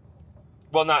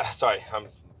 well, not sorry,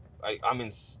 I'm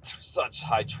in such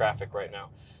high traffic right now,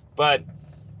 but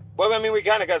I mean, we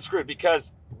kind of got screwed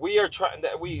because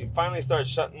we finally started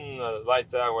shutting the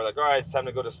lights out. We're like, all right, it's time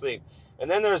to go to sleep. And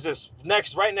then there's this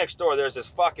right next door, there's this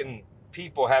fucking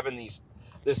people having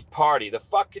this party. The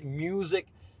fucking music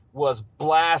was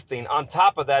blasting. On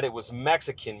top of that, it was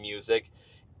Mexican music.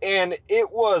 And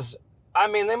it was, I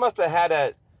mean, they must have had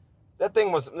it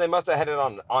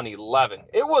on 11.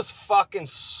 It was fucking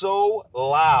so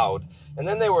loud. And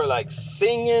then they were like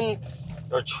singing,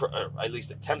 or at least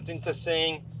attempting to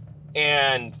sing.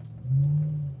 And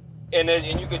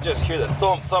you could just hear the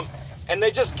thump, thump. And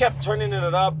they just kept turning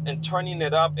it up and turning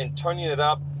it up and turning it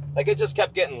up. Like, it just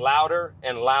kept getting louder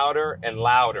and louder and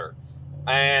louder.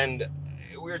 And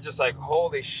we were just like,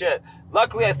 holy shit.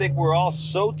 Luckily, I think we're all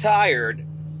so tired,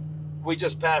 we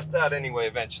just passed out anyway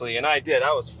eventually. And I did.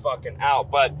 I was fucking out.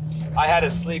 But I had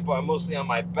to sleep mostly on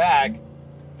my back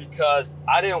because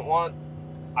I didn't want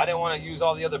to use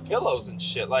all the other pillows and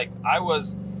shit. Like, I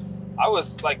was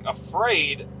like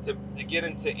afraid to get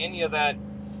into any of that,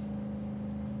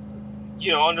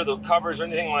 under the covers or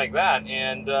anything like that.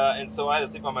 And so I had to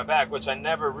sleep on my back, which I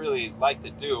never really like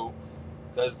to do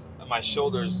because my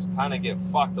shoulders kind of get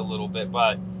fucked a little bit.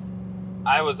 But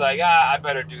I was like, I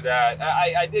better do that.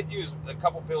 I did use a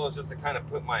couple pillows just to kind of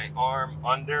put my arm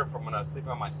under from when I was sleeping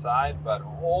on my side, but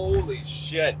holy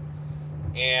shit.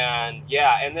 And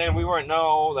yeah, and then we weren't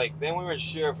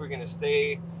sure if we were going to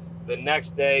stay the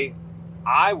next day.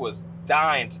 I was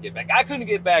dying to get back. I couldn't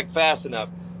get back fast enough.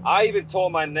 I even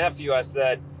told my nephew, I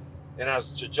said, and I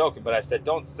was just joking, but I said,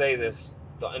 don't say this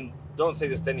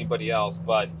to anybody else,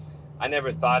 but I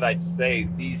never thought I'd say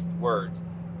these words.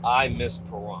 I miss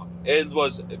Pahrump.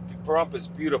 Pahrump is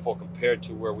beautiful compared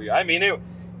to where we are. I mean,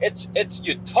 it's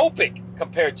utopic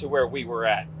compared to where we were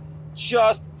at.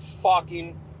 Just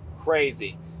fucking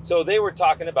crazy. So they were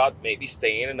talking about maybe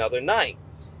staying another night.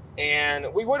 And I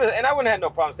wouldn't have had no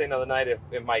problem staying another night if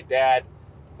my dad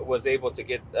was able to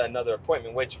get another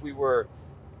appointment, which we were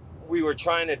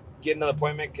trying to get another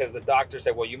appointment because the doctor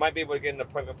said, well, you might be able to get an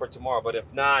appointment for tomorrow, but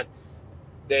if not,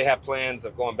 they have plans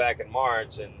of going back in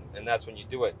March, and that's when you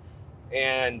do it.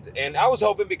 And I was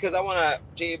hoping, because I want to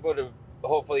be able to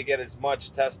hopefully get as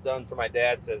much tests done for my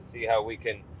dad to see how we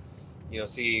can,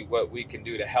 see what we can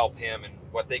do to help him and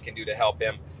what they can do to help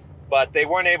him. But they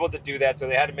weren't able to do that, so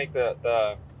they had to make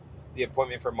the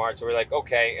appointment for March. So we're like,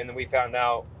 okay. And then we found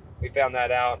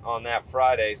that out on that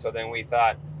Friday. So then we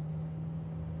thought,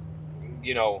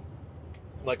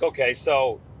 like, okay.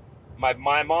 So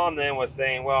my mom then was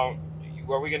saying, well,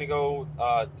 where are we going to go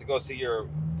to go see your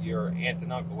aunt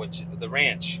and uncle, which the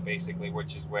ranch basically,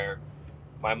 which is where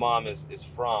my mom is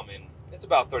from, and it's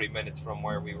about 30 minutes from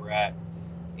where we were at.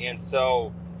 And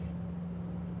so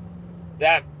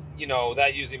that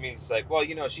usually means it's like, well,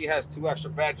 she has 2 extra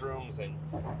bedrooms,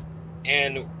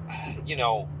 and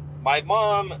my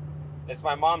mom, it's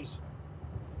my mom's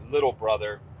little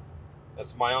brother,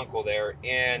 that's my uncle there,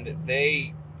 and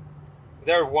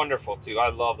they're wonderful too. I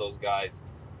love those guys.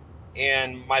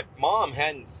 And my mom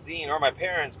hadn't seen, or my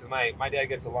parents, because my dad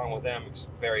gets along with them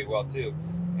very well too,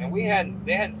 and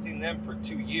they hadn't seen them for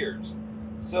 2 years.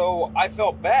 So I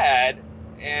felt bad,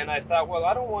 and I thought, well,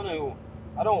 I don't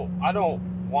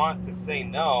want to say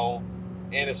no,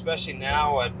 and especially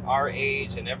now at our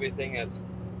age and everything that's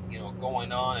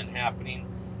going on and happening,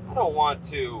 I don't want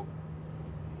to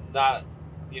not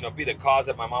be the cause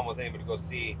that my mom wasn't able to go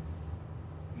see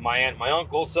my aunt, my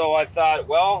uncle. So I thought,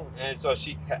 well, and so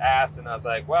she asked, and I was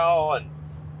like, well, and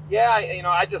yeah,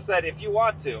 I just said, if you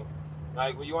want to,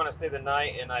 like, well, you want to stay the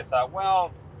night? And I thought,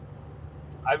 well,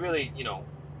 I really,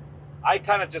 I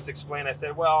kind of just explained. I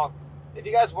said, well, if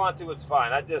you guys want to, it's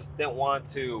fine. I just didn't want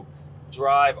to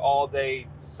drive all day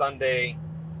Sunday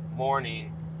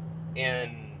morning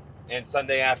and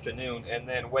Sunday afternoon, and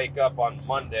then wake up on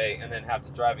Monday and then have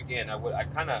to drive again. I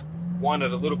kind of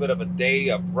wanted a little bit of a day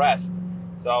of rest.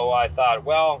 So I thought,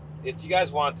 well, if you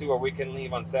guys want to, or we can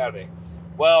leave on Saturday.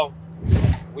 Well,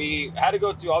 we had to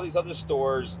go to all these other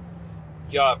stores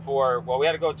we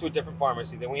had to go to a different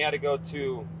pharmacy. Then we had to go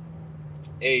to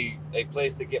a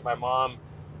place to get my mom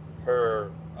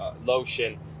her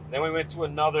lotion. Then we went to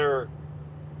another,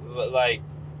 like,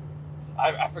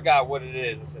 I forgot what it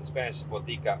is. It's in Spanish,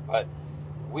 botica. But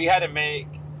we had to make,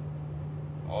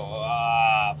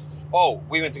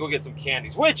 we went to go get some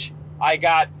candies, which I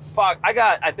got,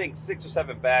 I think 6 or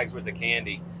 7 bags worth of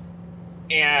candy.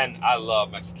 And I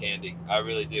love Mexican candy. I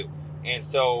really do. And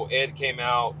so it came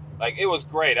out, like, it was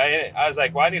great. I was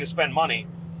like, well, I need to spend money.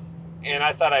 And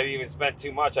I thought I'd even spent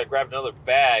too much. I grabbed another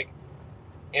bag.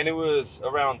 And it was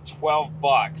around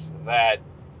 $12 that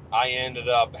I ended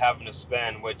up having to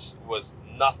spend, which was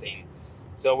nothing.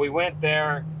 So we went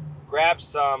there, grabbed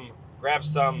some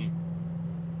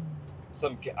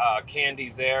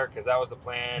candies there, because that was the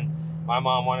plan. My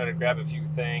mom wanted to grab a few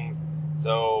things,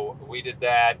 so we did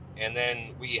that. And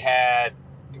then we had,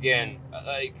 again,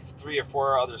 like 3 or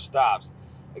 4 other stops.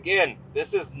 Again,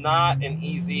 this is not an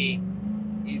easy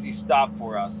stop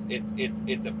for us. It's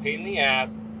a pain in the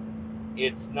ass.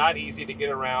 It's not easy to get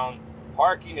around.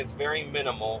 Parking is very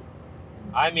minimal.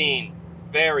 I mean,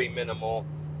 very minimal.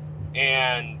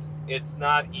 And it's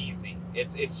not easy.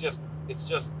 It's just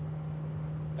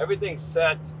everything's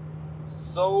set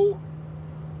so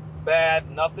bad.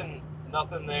 Nothing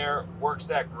there works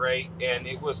that great. And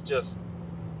it was just,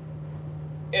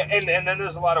 and then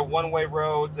there's a lot of one-way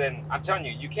roads, and I'm telling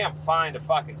you, you can't find a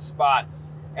fucking spot.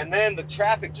 And then the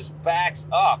traffic just backs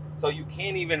up, so you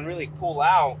can't even really pull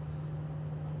out.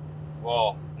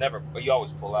 Well, never, but you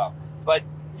always pull out. But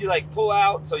you like pull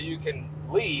out so you can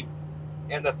leave,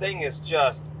 and the thing is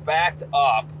just backed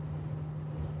up.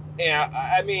 And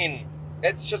I mean,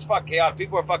 it's just fucking chaotic.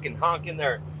 People are fucking honking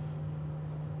their,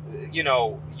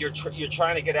 you're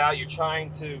trying to get out, you're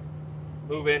trying to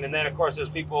move in, and then of course there's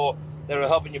people that are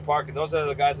helping you park, and those are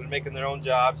the guys that are making their own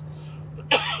jobs.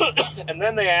 And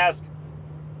then they ask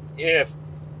if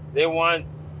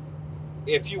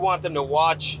you want them to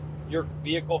watch your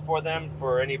vehicle for them,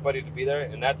 for anybody to be there,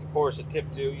 and that's of course a tip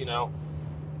too, and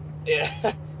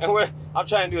I'm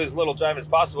trying to do as little driving as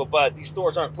possible, but these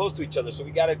stores aren't close to each other, so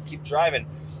we got to keep driving.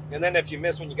 And then if you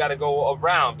miss one, you got to go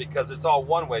around, because it's all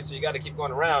one way, so you got to keep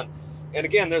going around. And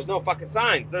again, there's no fucking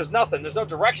signs, there's nothing, there's no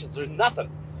directions, there's nothing.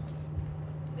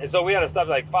 And so we had to stop at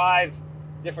like 5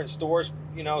 different stores,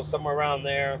 somewhere around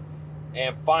there,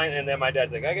 and then my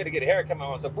dad's like, I got to get a haircut. My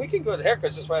mom's like, we can go to the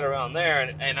haircut's just right around there.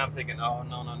 And I'm thinking, oh,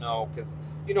 no, because,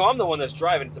 I'm the one that's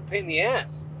driving. It's a pain in the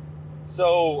ass.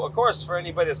 So, of course, for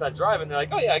anybody that's not driving, they're like,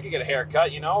 oh, yeah, I could get a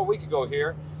haircut, we could go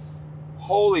here.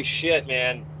 Holy shit,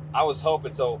 man. I was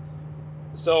hoping. So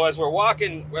as we're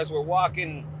walking, to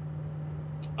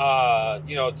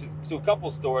a couple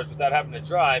stores without having to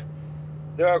drive,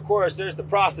 there's the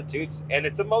prostitutes, and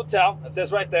it's a motel. It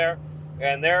says right there.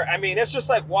 And it's just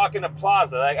like walking a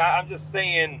plaza. Like I'm just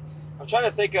saying, I'm trying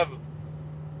to think of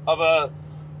a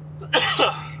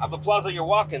plaza you're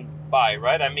walking by,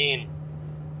 right? I mean,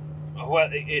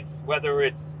 whether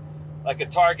it's like a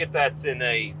Target that's in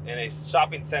a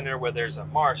shopping center where there's a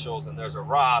Marshalls and there's a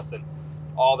Ross and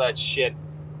all that shit,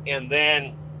 and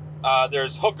then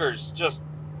there's hookers just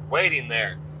waiting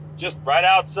there, just right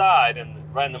outside, and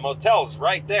the motel's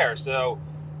right there. So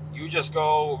you just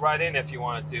go right in if you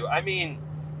wanted to. I mean,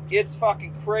 it's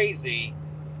fucking crazy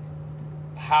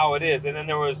how it is. And then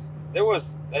there was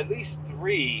at least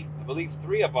 3, I believe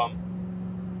 3 of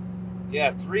them.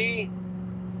 Yeah, 3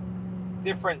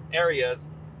 different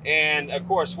areas. And of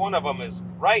course, one of them is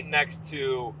right next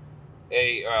to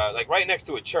right next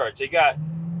to a church. You got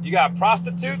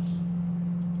prostitutes,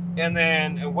 and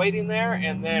then waiting there,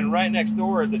 and then right next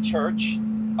door is a church.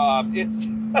 It's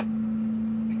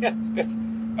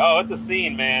Oh, it's a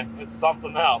scene, man. It's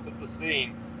something else. It's a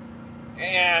scene.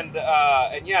 And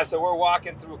yeah, so we're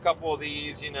walking through a couple of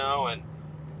these, you know, and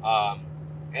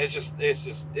it's just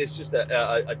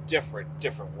a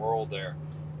different world there.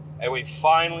 And we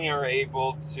finally are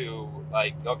able to,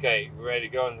 like, okay, we're ready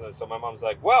to go. And so my mom's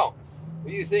like, well,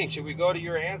 what do you think? Should we go to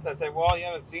your aunt's? I said, well, you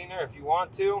haven't seen her. If you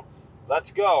want to,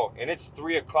 let's go. And it's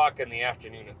 3:00 in the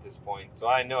afternoon at this point. So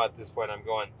I know at this point I'm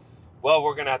going, well,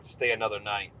 we're going to have to stay another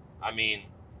night. I mean,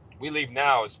 we leave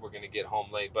now as we're going to get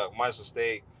home late, but might as well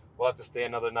stay. We'll have to stay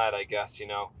another night, I guess, you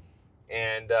know.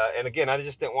 And again, I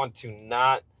just didn't want to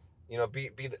not, you know,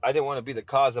 I didn't want to be the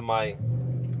cause of my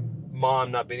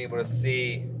mom not being able to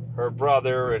see her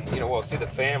brother and, you know, well, see the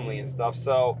family and stuff.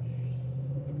 So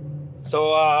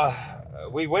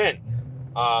we went,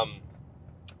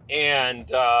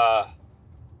 and I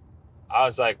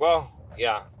was like, well,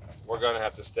 yeah, we're gonna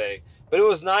have to stay. But it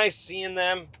was nice seeing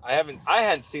them. I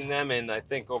hadn't seen them in, I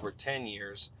think, over 10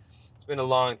 years. It's been a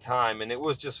long time, and it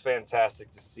was just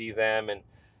fantastic to see them, and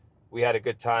we had a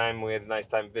good time. We had a nice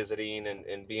time visiting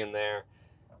and being there,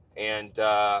 and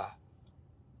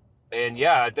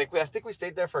yeah, I think we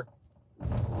stayed there for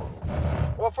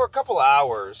a couple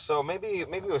hours. So maybe it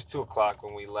was 2:00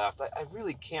 when we left. I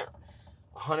really can't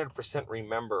 100%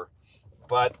 remember,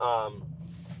 but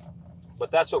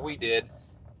that's what we did.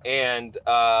 And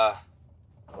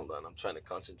hold on, I'm trying to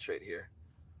concentrate here.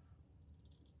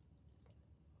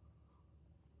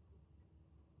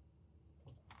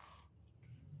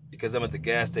 Because I'm at the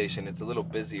gas station, it's a little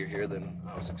busier here than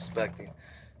I was expecting.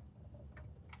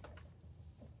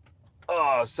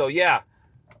 Oh, so yeah.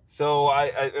 So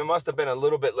I it must have been a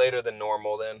little bit later than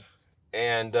normal then.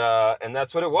 And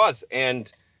that's what it was.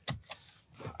 And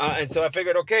so I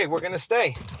figured, okay, we're going to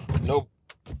stay. No,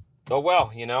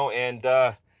 well, you know,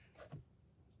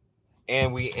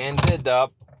 and we ended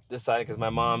up deciding, because my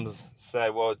mom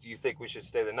said, well, do you think we should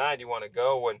stay the night? Do you want to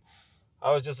go? And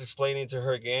I was just explaining to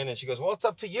her again, and she goes, well, it's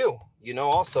up to you. You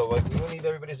know, also, like, we don't need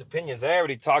everybody's opinions. I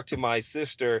already talked to my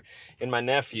sister and my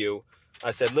nephew. I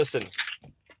said, listen,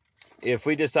 if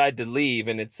we decide to leave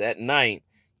and it's at night,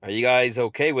 are you guys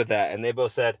okay with that? And they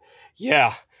both said,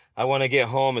 yeah, I want to get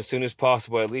home as soon as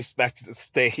possible, at least back to the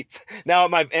States. Now,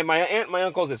 my aunt, my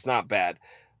uncles, it's not bad.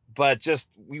 But just,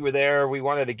 we were there, we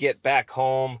wanted to get back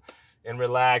home and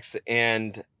relax,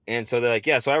 and so they're like,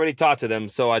 yeah, so I already talked to them.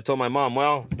 So I told my mom,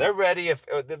 well, they're ready, if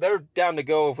they're down to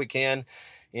go if we can.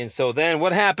 And so then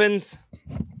what happens?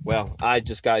 Well, I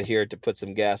just got here to put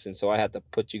some gas in, so I had to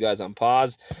put you guys on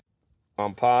pause,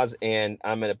 and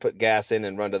I'm going to put gas in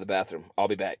and run to the bathroom. I'll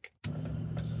be back.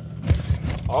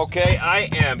 Okay, I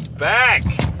am back.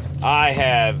 I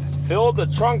have filled the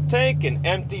trunk tank and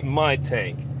emptied my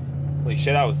tank. Holy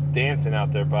shit, I was dancing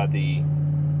out there by the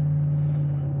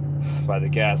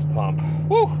gas pump.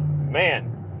 Woo, man,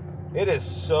 it is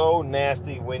so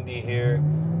nasty windy here,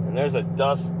 and there's a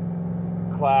dust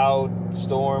cloud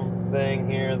storm thing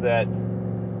here that's,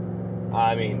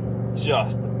 I mean,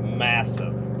 just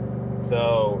massive.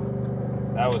 So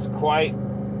that was quite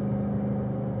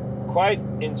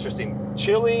interesting.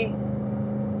 Chilly,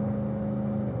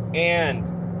 and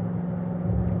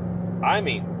I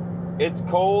mean, it's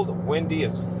cold, windy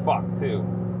as fuck too.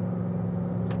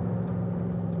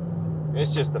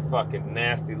 It's just a fucking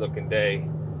nasty looking day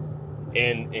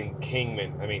in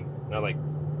Kingman. I mean, not like,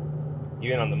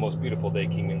 even on the most beautiful day,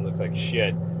 Kingman looks like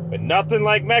shit, but nothing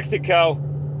like Mexico,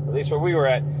 at least where we were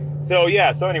at. So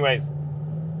yeah, so anyways,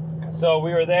 so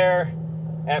we were there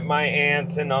at my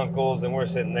aunts and uncles, and we're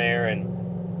sitting there, and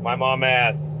my mom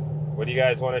asks, what do you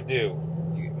guys want to do?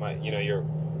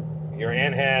 Your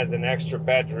aunt has an extra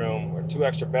bedroom, or 2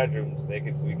 extra bedrooms. We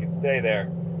could stay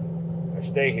there or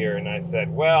stay here. And I said,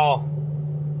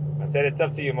 it's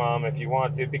up to you, Mom, if you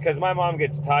want to, because my mom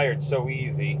gets tired so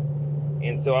easy.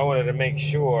 And so I wanted to make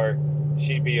sure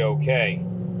she'd be okay.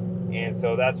 And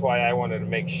so that's why I wanted to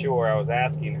make sure, I was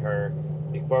asking her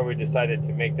before we decided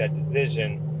to make that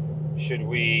decision, should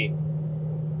we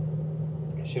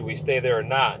stay there or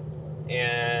not?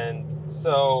 And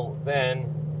so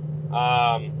then,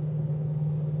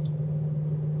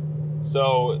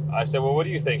 so I said, well, what do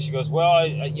you think? She goes, well,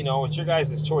 it's your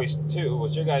guys' choice too.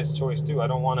 I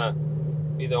don't want to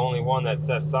be the only one that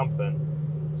says something.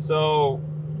 So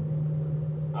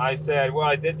I said, well,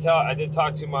 I did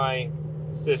talk to my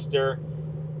sister.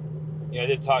 I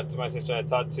did talk to my sister. I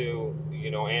talked to,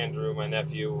 Andrew, my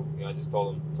nephew. I just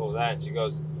told her that. And she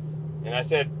goes, and I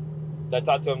said, I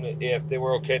talked to them if they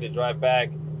were okay to drive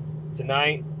back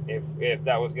tonight, if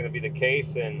that was going to be the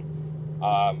case, and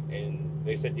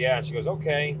they said yeah. And she goes,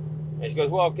 okay. And she goes,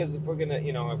 well, because if we're gonna,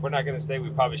 if we're not gonna stay, we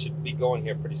probably should be going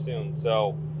here pretty soon.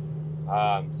 So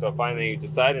So finally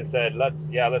decided and said, let's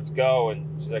go.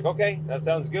 And she's like, okay, that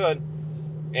sounds good.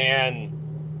 And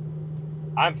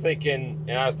I'm thinking,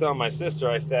 and I was telling my sister,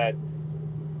 I said,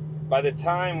 by the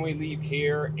time we leave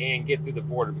here and get through the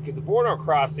border, because the border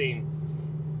crossing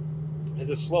is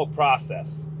a slow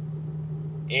process.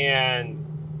 And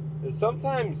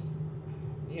sometimes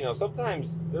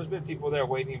there's been people there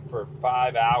waiting for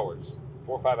 4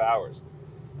 or 5 hours.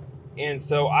 And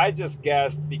so I just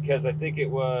guessed, because I think it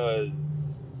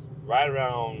was right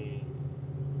around,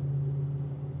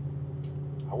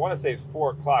 I want to say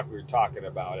 4 o'clock we were talking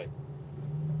about it.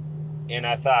 And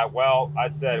I thought, well, I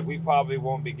said, we probably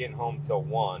won't be getting home till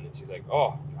 1. And she's like,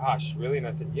 oh, gosh, really? And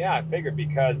I said, yeah, I figured,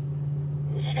 because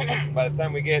by the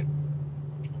time we get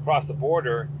across the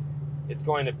border, it's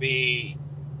going to be,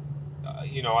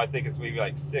 I think it's maybe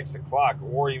like 6 o'clock,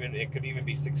 or even it could even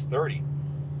be 6:30.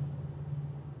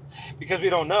 Because we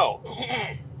don't know.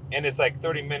 And it's like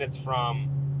 30 minutes from,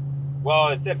 well,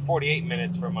 it said 48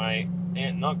 minutes from my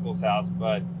aunt and uncle's house,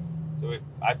 but so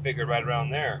I figured right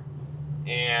around there.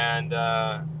 And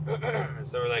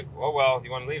so we're like, oh, well, do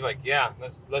you want to leave? Like, yeah,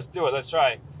 let's do it. Let's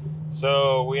try it.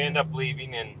 So we end up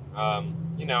leaving, and,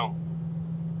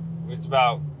 it's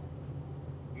about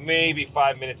maybe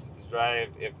 5 minutes into the drive,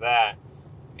 if that.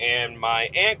 And my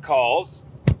aunt calls,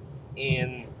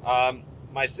 and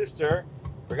my sister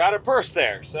forgot her purse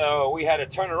there. So we had to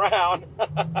turn around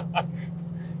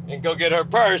and go get her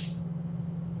purse.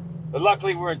 But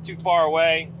luckily we weren't too far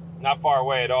away, not far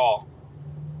away at all.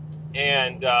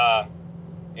 And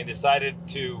decided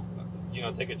to,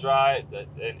 take a drive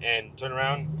and turn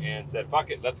around and said,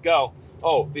 fuck it, let's go.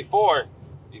 Oh, before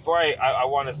I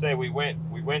want to say before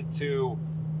we went to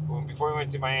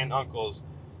my aunt and uncle's,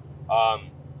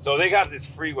 so they got this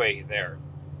freeway there.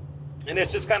 And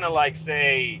it's just kind of like,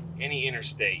 say, any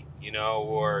interstate,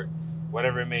 or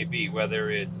whatever it may be, whether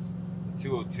it's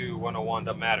 202, 101,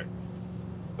 doesn't matter.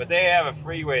 But they have a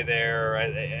freeway there,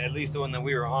 at least the one that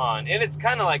we were on. And it's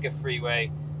kind of like a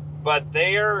freeway, but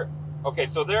there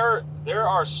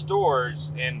are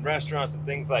stores and restaurants and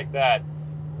things like that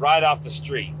right off the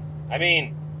street. I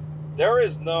mean, there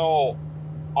is no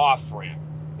off-ramp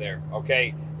there,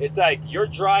 okay? It's like you're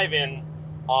driving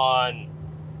on,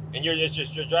 and you're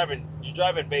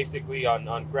driving basically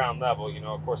on ground level.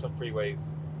 Of course, some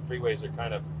freeways are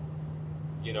kind of,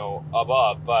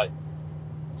 above, but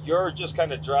you're just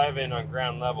kind of driving on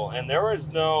ground level. And there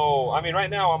is no, I mean, right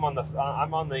now I'm on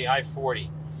the I-40,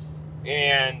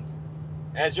 and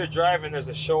as you're driving, there's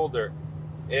a shoulder.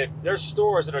 If there's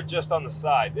stores that are just on the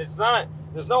side, there's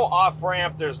no off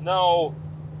ramp. There's no,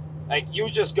 like, you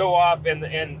just go off and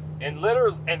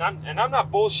literally, and I'm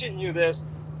not bullshitting you this.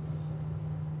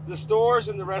 The stores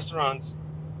and the restaurants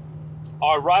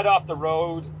are right off the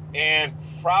road, and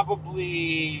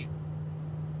probably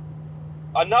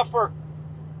enough for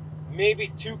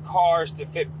maybe 2 cars to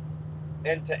fit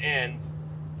end to end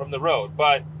from the road.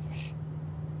 But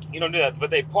you don't do that. But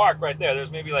they park right there.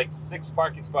 There's maybe like 6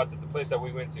 parking spots at the place that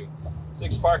we went to.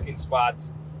 6 parking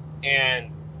spots,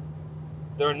 and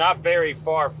they're not very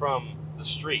far from the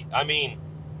street. I mean,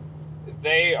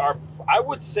 they are, I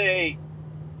would say,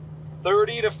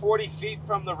 30 to 40 feet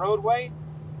from the roadway,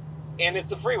 and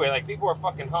it's a freeway. Like, people are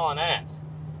fucking hauling ass.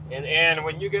 And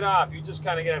when you get off, you just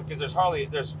kind of get up, because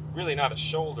there's really not a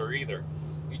shoulder either.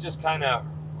 You just kind of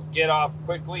get off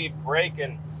quickly, brake,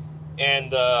 and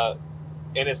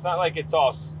it's not like it's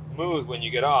all smooth when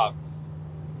you get off.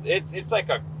 It's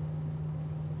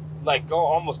like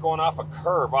almost going off a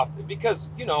curb because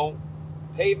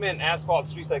pavement, asphalt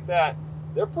streets like that,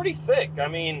 they're pretty thick. I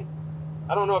mean,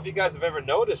 I don't know if you guys have ever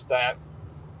noticed that,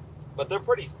 but they're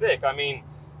pretty thick. I mean,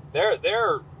 they're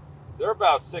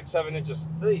about 6-7 inches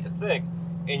thick,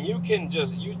 and you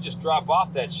just drop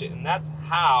off that shit, and that's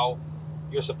how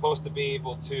you're supposed to be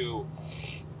able to.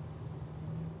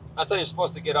 That's how you're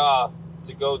supposed to get off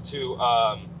to go to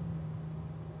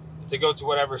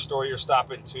whatever store you're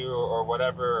stopping to, or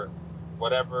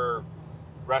whatever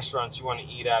restaurant you want to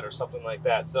eat at, or something like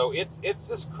that. So it's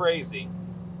just crazy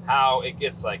how it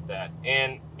gets like that,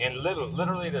 and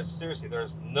literally there's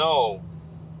no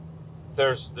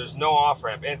off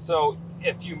ramp. And so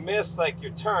if you miss like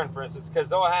your turn, for instance, because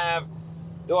they'll have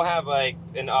like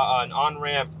an on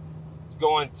ramp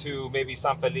going to maybe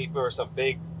San Felipe or some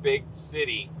big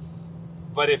city,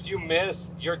 but if you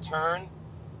miss your turn,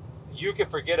 you can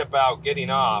forget about getting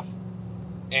off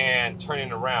and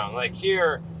turning around. Like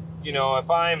here, if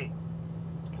I'm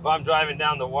driving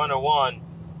down the 101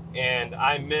 and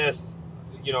I miss,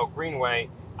 Greenway,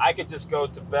 I could just go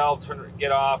to Bell,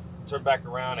 get off, turn back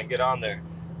around and get on there.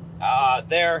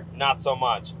 There, not so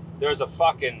much. There's a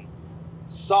fucking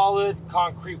solid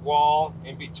concrete wall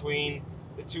in between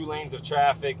the two lanes of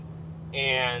traffic.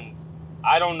 And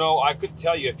I don't know, I couldn't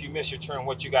tell you if you miss your turn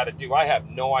what you got to do. I have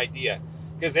no idea,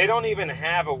 because they don't even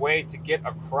have a way to get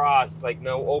across, like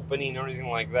no opening or anything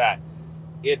like that.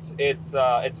 It's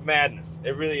madness.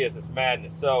 It really is. It's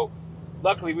madness. So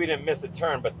luckily we didn't miss the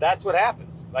turn, but that's what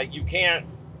happens. Like you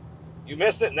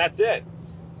miss it and that's it.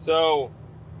 So,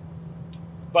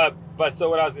 but so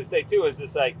what I was gonna say too is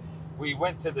just like we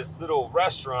went to this little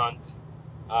restaurant,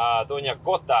 Doña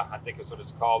Cota, I think is what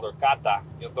it's called, or Cata,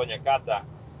 Doña Cata,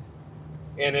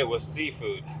 and it was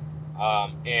seafood,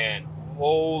 and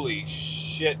holy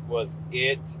shit was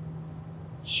it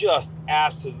just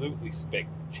absolutely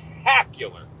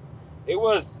spectacular. It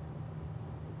was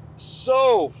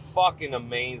so fucking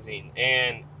amazing,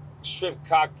 and shrimp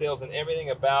cocktails and everything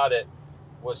about it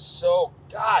was so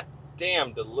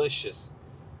goddamn delicious.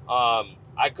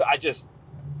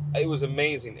 It was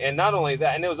amazing. And not only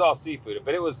that, and it was all seafood,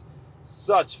 but it was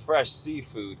such fresh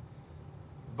seafood,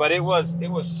 but it was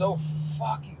so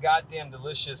fucking goddamn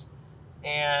delicious.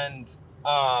 And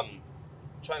I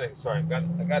got an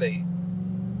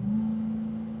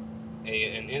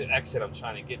exit I'm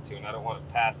trying to get to, and I don't want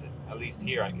to pass it. At least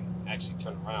here I can actually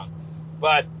turn around.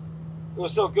 But it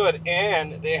was so good,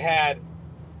 and they had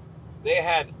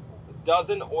a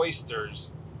dozen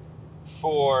oysters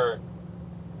for,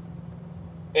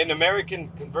 in American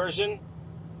conversion,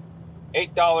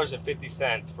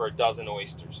 $8.50 for a dozen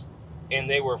oysters. And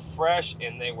they were fresh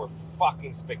and they were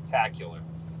fucking spectacular.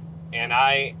 And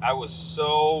I was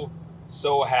so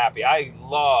happy. I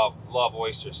love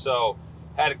oysters. So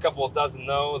had a couple of dozen of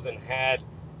those and had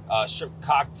a shrimp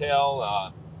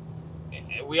cocktail.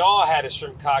 We all had a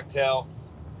shrimp cocktail.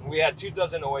 We had 2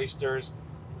 dozen oysters.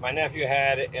 My nephew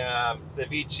had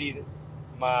ceviche.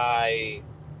 My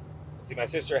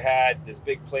sister had this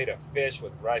big plate of fish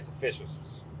with rice. The fish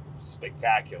was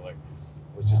spectacular.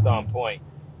 It was just on point.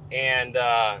 And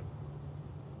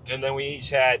then we each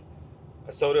had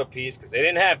a soda apiece, because they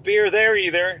didn't have beer there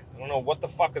either. I don't know what the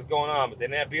fuck is going on, but they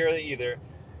didn't have beer either.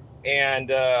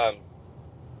 And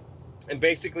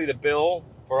basically the bill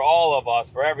for all of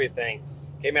us, for everything,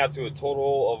 came out to a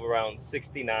total of around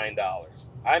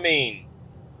 $69. I mean,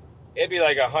 it'd be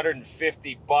like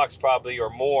 $150 probably or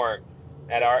more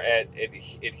at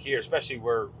here, especially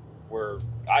where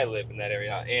I live in that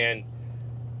area. And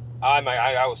I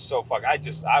was so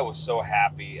I was so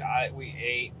happy. We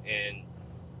ate, and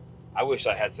I wish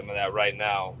I had some of that right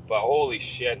now. But holy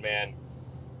shit, man!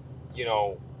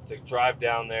 To drive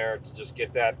down there to just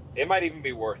get that, it might even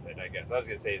be worth it. I guess I was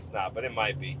gonna say it's not, but it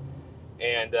might be.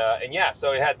 And yeah,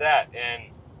 so we had that, and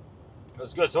it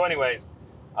was good. So, anyways,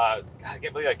 I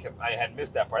can't believe I had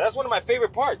missed that part. That's one of my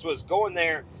favorite parts, was going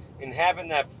there and having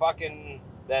that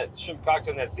shrimp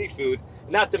cocktail and that seafood.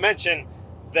 Not to mention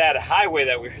that highway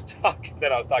that I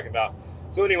was talking about.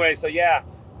 So anyway, so yeah,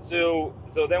 so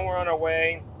then we're on our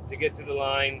way to get to the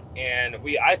line, and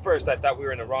I thought we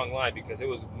were in the wrong line, because it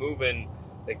was moving,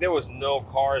 like there was no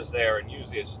cars there, and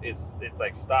usually it's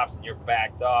like stops and you're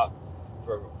backed up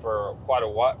for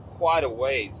quite a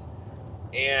ways.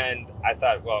 And I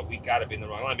thought, well, we got to be in the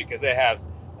wrong line, because they have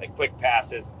like quick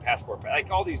passes and passport, like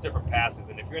all these different passes,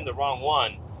 and if you're in the wrong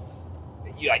one,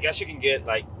 I guess you can get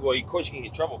of course you can get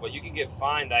in trouble, but you can get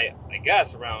fined, I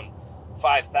guess, around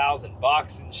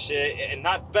 $5,000 and shit, and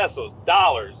not pesos,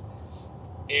 dollars.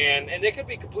 And they could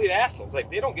be complete assholes. Like,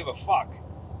 they don't give a fuck,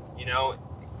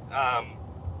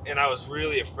 And I was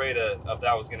really afraid of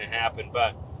that was going to happen,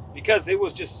 but because it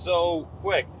was just so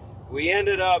quick, we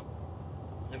ended up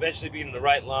eventually being in the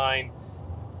right line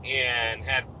and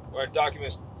had our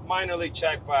documents minorly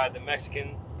checked by the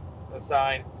Mexican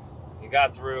side. We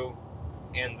got through.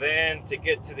 And then to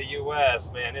get to the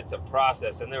U.S., man, it's a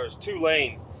process. And there was 2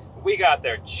 lanes. We got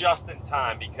there just in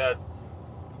time, because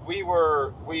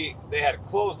they had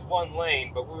closed one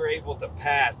lane, but we were able to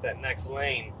pass that next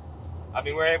lane. I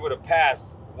mean, we were able to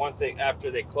pass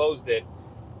after they closed it.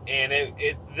 And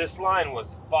this line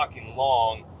was fucking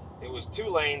long. It was 2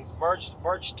 lanes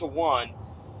merged to one.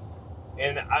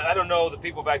 And I don't know the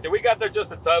people back there. We got there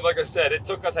just in time. Like I said, it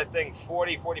took us, I think,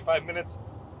 45 minutes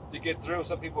to get through.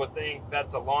 Some people would think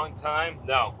that's a long time.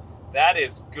 No, that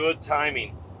is good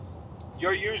timing.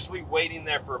 You're usually waiting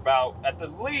there for about at the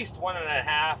least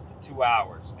 1.5 to 2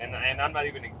 hours, and I'm not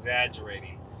even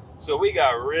exaggerating. So we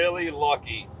got really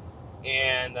lucky,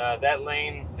 and that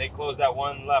lane, they closed that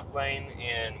one left lane,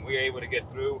 and we were able to get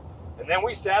through. And then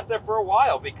we sat there for a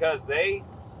while, because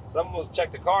some will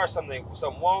check the car, some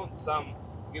won't, some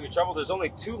give you trouble. There's only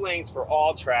 2 lanes for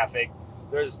all traffic.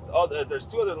 There's 2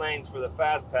 other lanes for the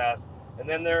fast pass, And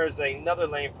then there's another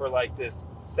lane for like this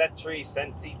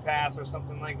Senti Pass or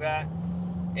something like that.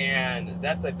 And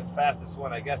that's like the fastest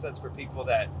one. I guess that's for people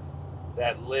that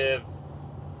live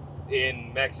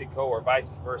in Mexico or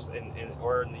vice versa,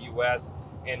 or in the U.S.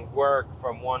 and work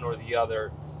from one or the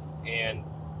other. And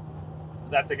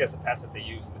that's, I guess, a pass that they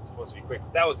use, and it's supposed to be quick.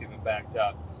 But that was even backed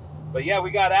up. But yeah, we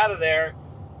got out of there,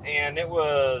 and it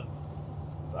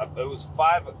was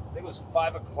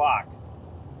 5 o'clock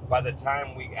by the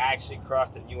time we actually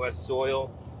crossed in U.S. soil.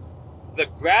 The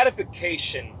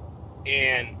gratification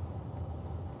and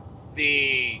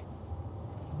the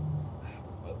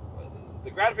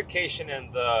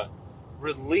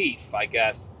relief, I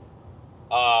guess,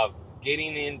 of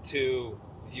getting into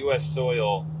U.S.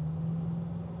 soil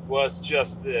was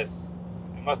just this.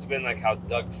 It must have been like how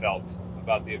Doug felt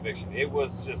about the eviction. It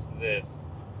was just this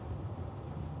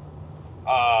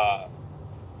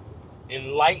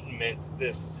enlightenment,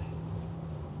 this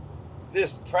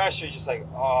pressure, just like,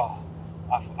 oh,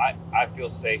 I feel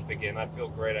safe again. I feel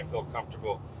great. I feel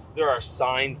comfortable. There are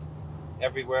signs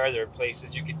everywhere. There are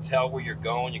places you can tell where you're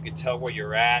going. You can tell where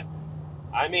you're at.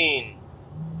 I mean,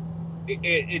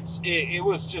 it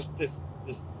was just this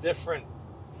different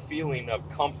feeling of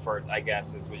comfort, I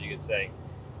guess is what you could say.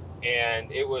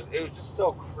 And it was just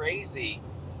so crazy.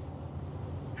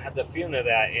 I had the feeling of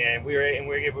that, and we were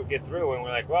able to get through, and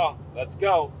we're like, well, let's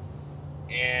go.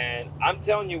 And I'm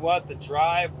telling you what, the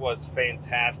drive was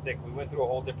fantastic. We went through a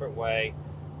whole different way,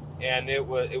 and it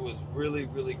was really,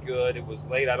 really good. It was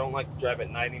late. I don't like to drive at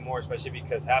night anymore, especially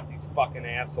because half these fucking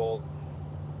assholes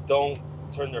don't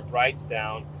turn their brights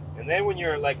down. And then when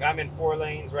you're like, I'm in 4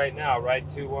 lanes right now, right?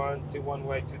 2 one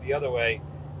way, 2 the other way.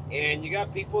 And you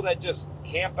got people that just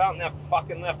camp out in that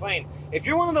fucking left lane. If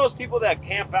you're one of those people that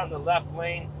camp out in the left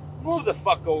lane, move the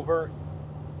fuck over.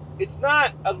 It's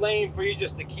not a lane for you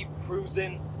just to keep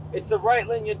cruising. It's the right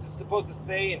lane you're just supposed to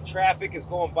stay, and traffic is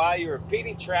going by. You're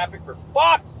impeding traffic, for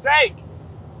fuck's sake.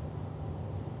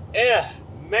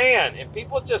 Man. And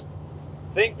people just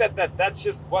think that's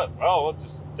just what, oh, we'll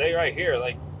just stay right here.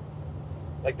 Like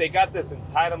they got this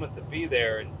entitlement to be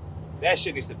there, and that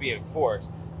shit needs to be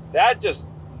enforced. That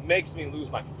just makes me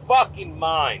lose my fucking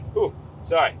mind. Ooh,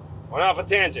 sorry, went off a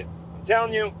tangent. I'm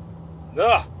telling you.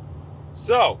 Ugh.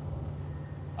 So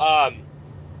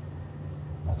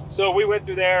we went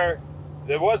through there.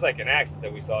 There was like an accident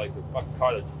that we saw. Like a fucking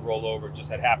car that just rolled over. It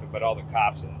just had happened, but all the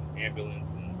cops and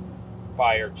ambulance and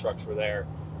fire trucks were there.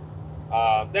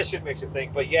 That shit makes you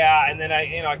think. But yeah, and then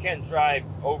I can't drive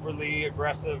overly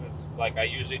aggressive as like I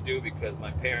usually do because my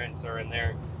parents are in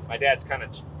there. My dad's kind of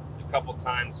a couple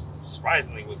times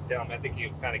surprisingly was telling me, I think he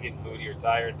was kind of getting moody or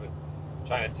tired, was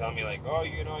trying to tell me like, oh,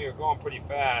 you're going pretty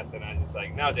fast. And I was just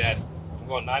like, no, Dad, I'm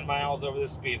going 9 miles over the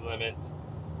speed limit.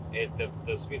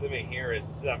 The speed limit here is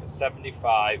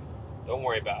 75. Don't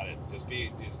worry about it. Just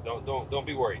don't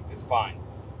be worried. It's fine.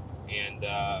 And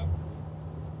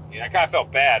I kind of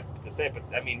felt bad to say it, but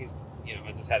I mean,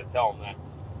 I just had to tell him that.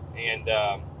 And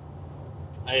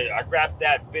I grabbed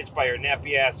that bitch by her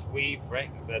nappy ass weave,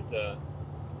 right? Is that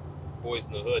Boys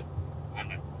in the Hood?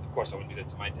 Of course, I wouldn't do that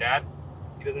to my dad.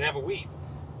 He doesn't have a weave.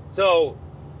 So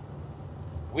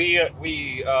we're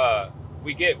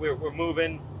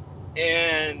moving,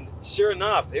 and sure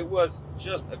enough, it was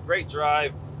just a great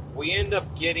drive. We end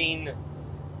up getting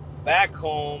back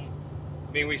home.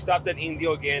 I mean, we stopped at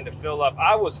Indio again to fill up.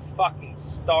 I was fucking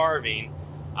starving.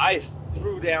 I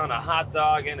threw down a hot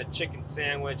dog and a chicken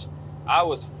sandwich. I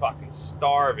was fucking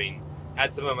starving.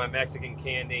 Had some of my Mexican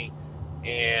candy.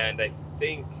 And I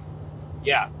think,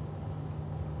 yeah,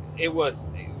 it was,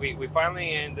 we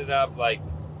finally ended up like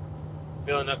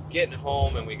filling up, getting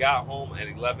home, and we got home at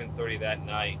 11:30 that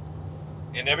night.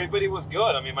 And everybody was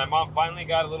good. I mean, my mom finally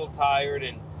got a little tired,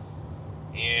 and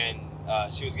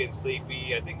she was getting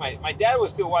sleepy. I think my dad was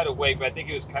still wide awake, but I think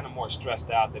he was kind of more stressed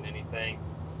out than anything.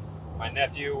 My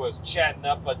nephew was chatting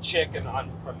up a chick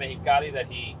from Mexicali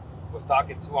that he was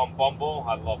talking to on Bumble.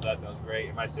 I love that. That was great.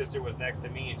 And my sister was next to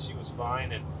me, and she was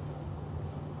fine.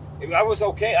 And I was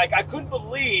okay. Like, I couldn't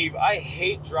believe, I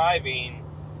hate driving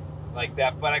like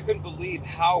that, but I couldn't believe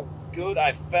how good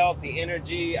I felt, the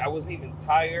energy. I wasn't even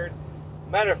tired.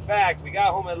 Matter of fact, we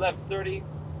got home at 11:30.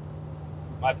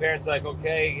 My parents are like,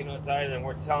 okay, tired, and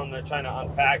we're telling them, they're trying to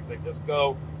unpack. It's like, just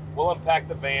go. We'll unpack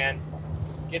the van,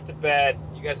 get to bed.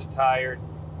 You guys are tired.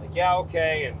 Like, yeah,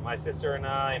 okay. And my sister and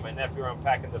I and my nephew are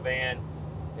unpacking the van.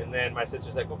 And then my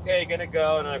sister's like, okay, gonna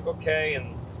go. And I'm like, okay.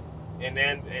 And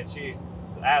she's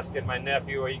asking my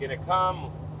nephew, are you gonna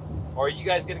come? Or are you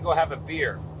guys gonna go have a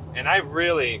beer? And I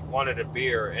really wanted a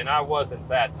beer, and I wasn't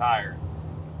that tired.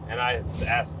 And I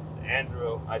asked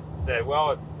Andrew, I said,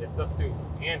 well, it's up to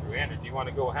Andrew. Andrew, do you want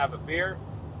to go have a beer?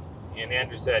 And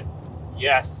Andrew said,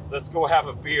 yes, let's go have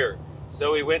a beer.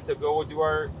 So we went to go do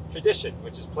our tradition,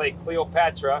 which is play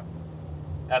Cleopatra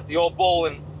at the old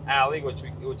bowling alley,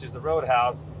 which is the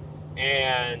Roadhouse,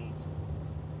 and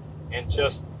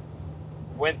just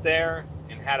went there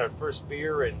and had our first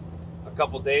beer in a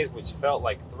couple days, which felt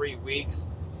like 3 weeks.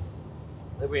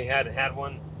 Then we had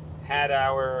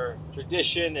our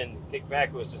tradition and kicked back.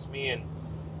 It was just me and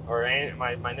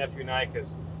my nephew and I,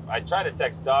 because I tried to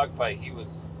text Doug, but he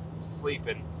was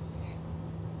sleeping.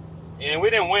 And we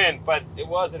didn't win, but it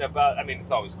wasn't about, I mean,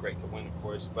 it's always great to win, of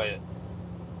course, but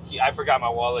I forgot my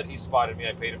wallet. He spotted me.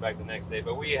 I paid him back the next day,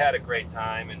 but we had a great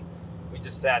time, and we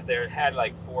just sat there, had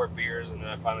like 4 beers, and then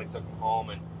I finally took him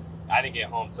home, and I didn't get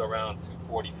home till around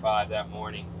 2:45 that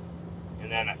morning,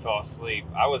 and then I fell asleep.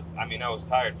 I was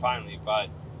tired finally, but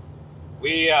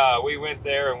we went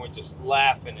there and we're just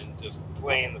laughing and just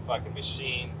playing the fucking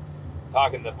machine,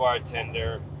 talking to the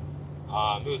bartender.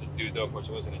 It was a dude though,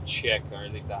 unfortunately. It wasn't a chick, or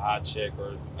at least a hot chick,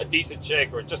 or a decent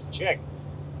chick, or just a chick.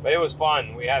 But it was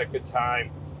fun. We had a good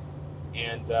time,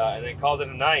 and then called it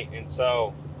a night. And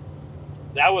so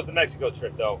that was the Mexico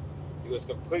trip, though. It was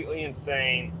completely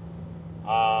insane.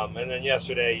 And then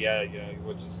yesterday,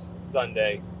 which is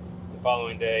Sunday, the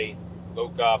following day,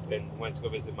 woke up and went to go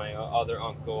visit my other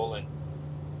uncle and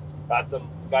got some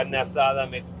carne asada.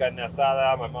 Made some carne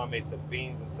asada. My mom made some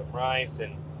beans and some rice,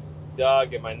 and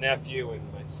Doug and my nephew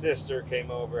and my sister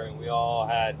came over, and we all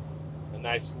had a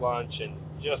nice lunch and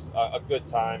just a good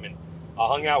time. And I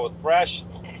hung out with Fresh.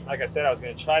 Like I said, I was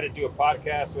going to try to do a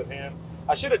podcast with him.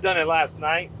 I should have done it last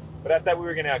night, but I thought we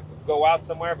were going to go out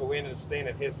somewhere, but we ended up staying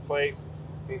at his place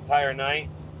the entire night.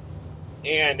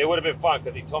 And it would have been fun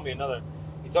because he told me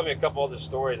a couple other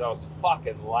stories. I was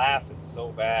fucking laughing so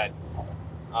bad,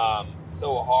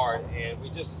 so hard. And we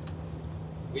just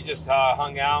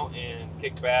hung out and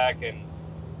kicked back, and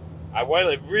I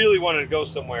really wanted to go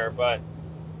somewhere, but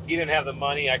he didn't have the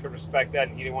money. I could respect that,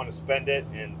 and he didn't want to spend it.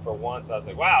 And for once, I was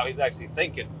like, wow, he's actually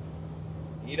thinking.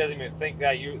 He doesn't even think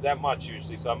that much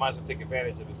usually, so I might as well take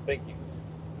advantage of his thinking.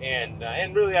 And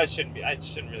really, I shouldn't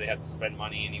really have to spend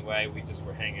money anyway. We just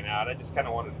were hanging out. I just kind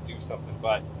of wanted to do something,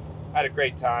 but I had a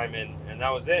great time, and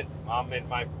that was it. Mom made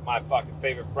my fucking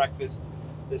favorite breakfast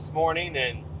this morning,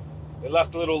 and we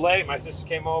left a little late. My sister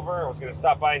came over. I was going to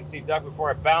stop by and see Doug before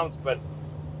I bounced, but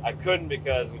I couldn't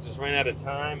because we just ran out of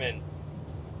time, and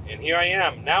here I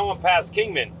am. Now I'm past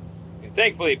Kingman. And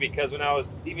thankfully, because when I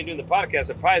was even doing the podcast,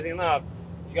 surprisingly enough,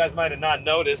 you guys might have not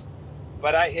noticed,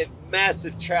 but I hit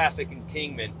massive traffic in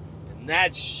Kingman. And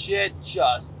that shit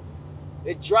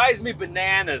it drives me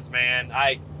bananas, man.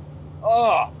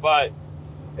 But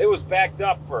it was backed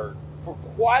up for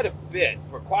quite a bit,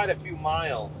 for quite a few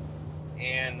miles.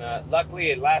 And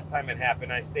luckily, last time it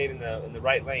happened, I stayed in the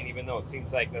right lane, even though it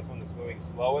seems like that's when it's moving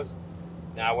slowest.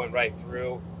 Now I went right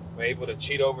through. We're able to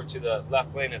cheat over to the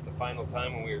left lane at the final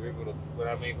time when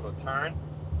I'm able to turn,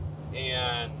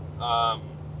 and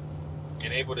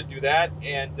able to do that,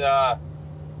 and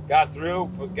got through,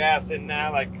 put gas in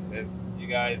now, like as you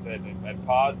guys had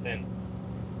paused, and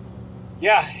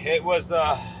yeah, it was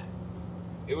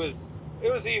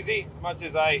easy. As much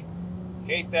as I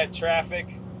hate that traffic.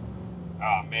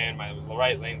 Oh man, my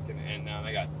right lane's gonna end now, and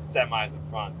I got semis in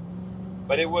front.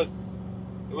 But it was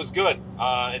good.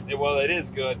 It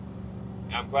is good.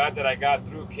 I'm glad that I got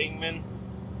through Kingman,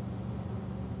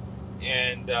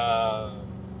 and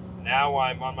now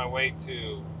I'm on my way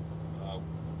to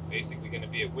basically going to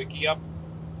be at Wickiup,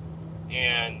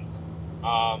 and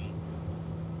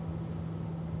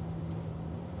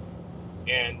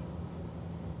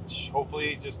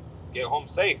hopefully just get home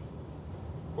safe.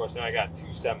 Of course, now I got 2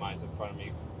 semis in front of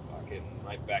me, fucking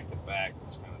right back to back,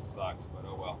 which kind of sucks, but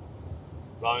oh well.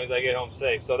 As long as I get home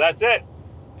safe. So that's it.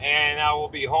 And I will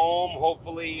be home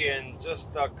hopefully in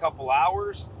just a couple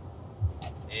hours.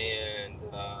 And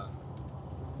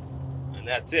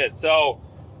that's it. So,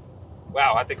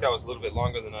 wow, I think that was a little bit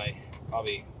longer than I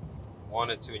probably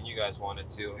wanted to and you guys wanted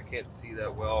to. I can't see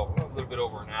that well. A little bit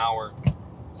over an hour.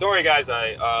 Sorry, guys.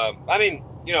 I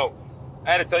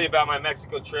had to tell you about my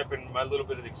Mexico trip and my little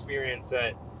bit of experience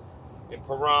in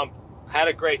Pahrump. Had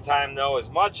a great time, though. As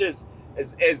much as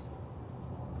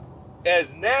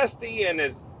nasty and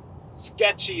as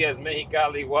sketchy as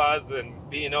Mexicali was, and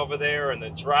being over there and the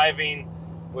driving,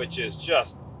 which is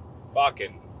just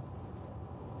fucking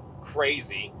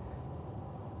crazy,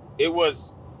 it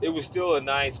was still a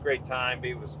nice, great time.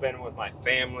 It was spending with my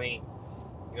family.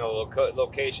 You know,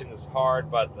 location is hard,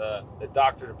 but the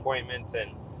doctor appointments,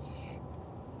 and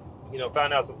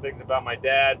found out some things about my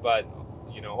dad, but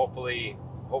hopefully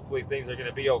hopefully things are going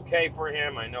to be okay for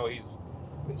him. I know he's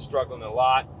been struggling a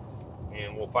lot,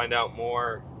 and we'll find out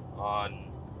more on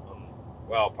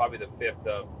probably the 5th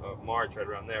of March, right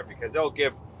around there, because they'll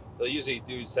usually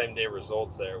do same-day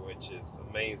results there, which is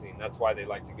amazing. That's why they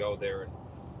like to go there. And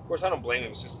of course, I don't blame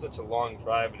him. It's just such a long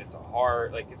drive, and it's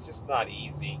it's just not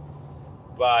easy.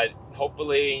 But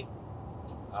hopefully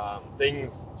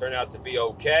things turn out to be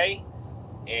okay,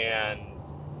 and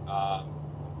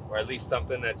or at least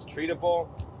something that's treatable.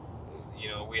 You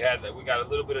know, we got a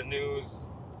little bit of news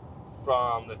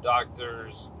from the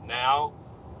doctors now,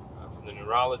 from the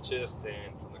neurologist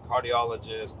and from the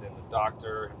cardiologist and the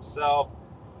doctor himself,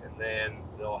 and then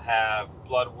they'll have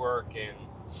blood work and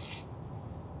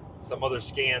some other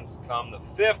scans come the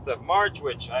 5th of March,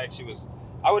 which I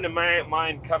wouldn't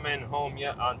mind coming home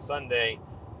yet on Sunday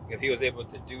if he was able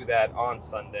to do that on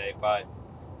Sunday, but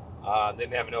they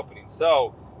didn't have an opening.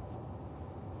 So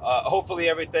hopefully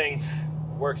everything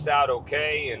works out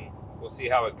okay, and we'll see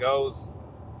how it goes.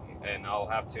 And I'll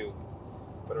have to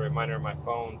put a reminder on my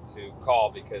phone to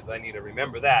call because I need to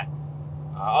remember that.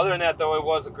 Other than that, though, it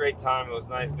was a great time. It was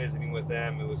nice visiting with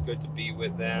them. It was good to be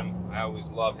with them. I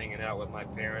always love hanging out with my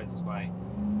parents, my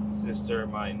sister,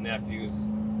 my nephews,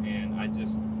 and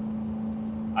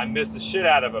I miss the shit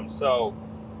out of them. So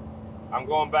I'm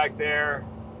going back there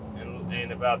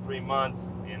in about 3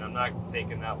 months, and I'm not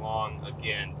taking that long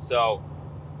again. So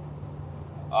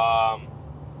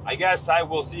I guess I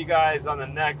will see you guys on the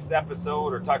next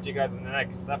episode, or talk to you guys in the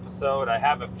next episode. I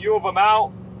have a few of them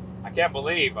out. I can't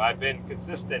believe I've been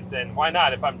consistent, and why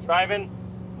not? If I'm driving,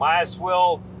 might as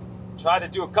well try to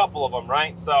do a couple of them,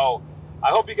 right? So I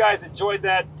hope you guys enjoyed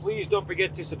that. Please don't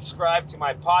forget to subscribe to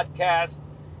my podcast.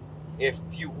 If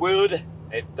you would,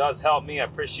 it does help me. I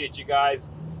appreciate you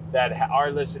guys that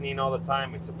are listening all the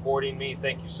time and supporting me.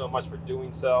 Thank you so much for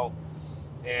doing so.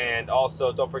 And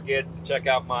also, don't forget to check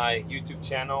out my YouTube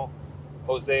channel,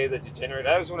 Jose the Degenerate.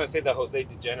 I always want to say the Jose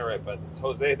Degenerate, but it's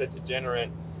Jose the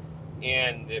Degenerate.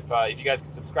 And if you guys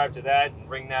can subscribe to that and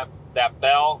ring that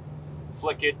bell,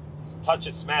 flick it, touch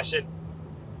it, smash it,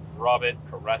 rub it,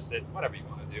 caress it, whatever you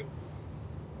want to do.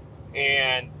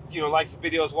 And, like some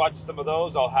videos, watch some of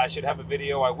those. I should have a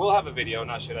video. I will have a video.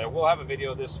 I will have a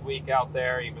video this week out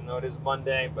there, even though it is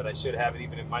Monday, but I should have it,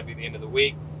 even if it might be the end of the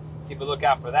week. Keep a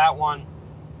lookout for that one.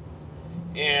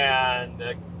 And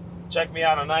check me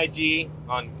out on IG,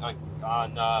 on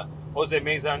Jose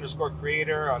Meza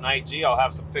 _creator on IG. I'll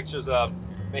have some pictures of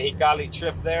Mexicali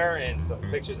trip there and some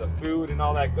pictures of food and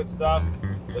all that good stuff.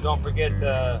 So don't forget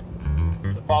to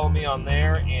follow me on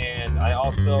there. And I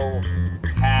also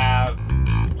have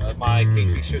my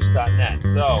ktshoots.net.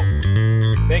 So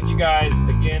thank you guys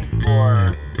again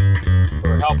for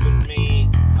helping me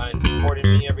and supporting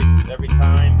me every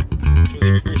time.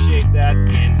 Truly appreciate that.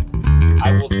 And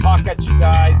I will talk at you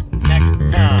guys next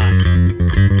time.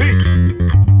 Peace.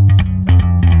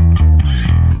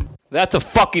 That's a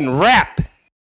fucking wrap.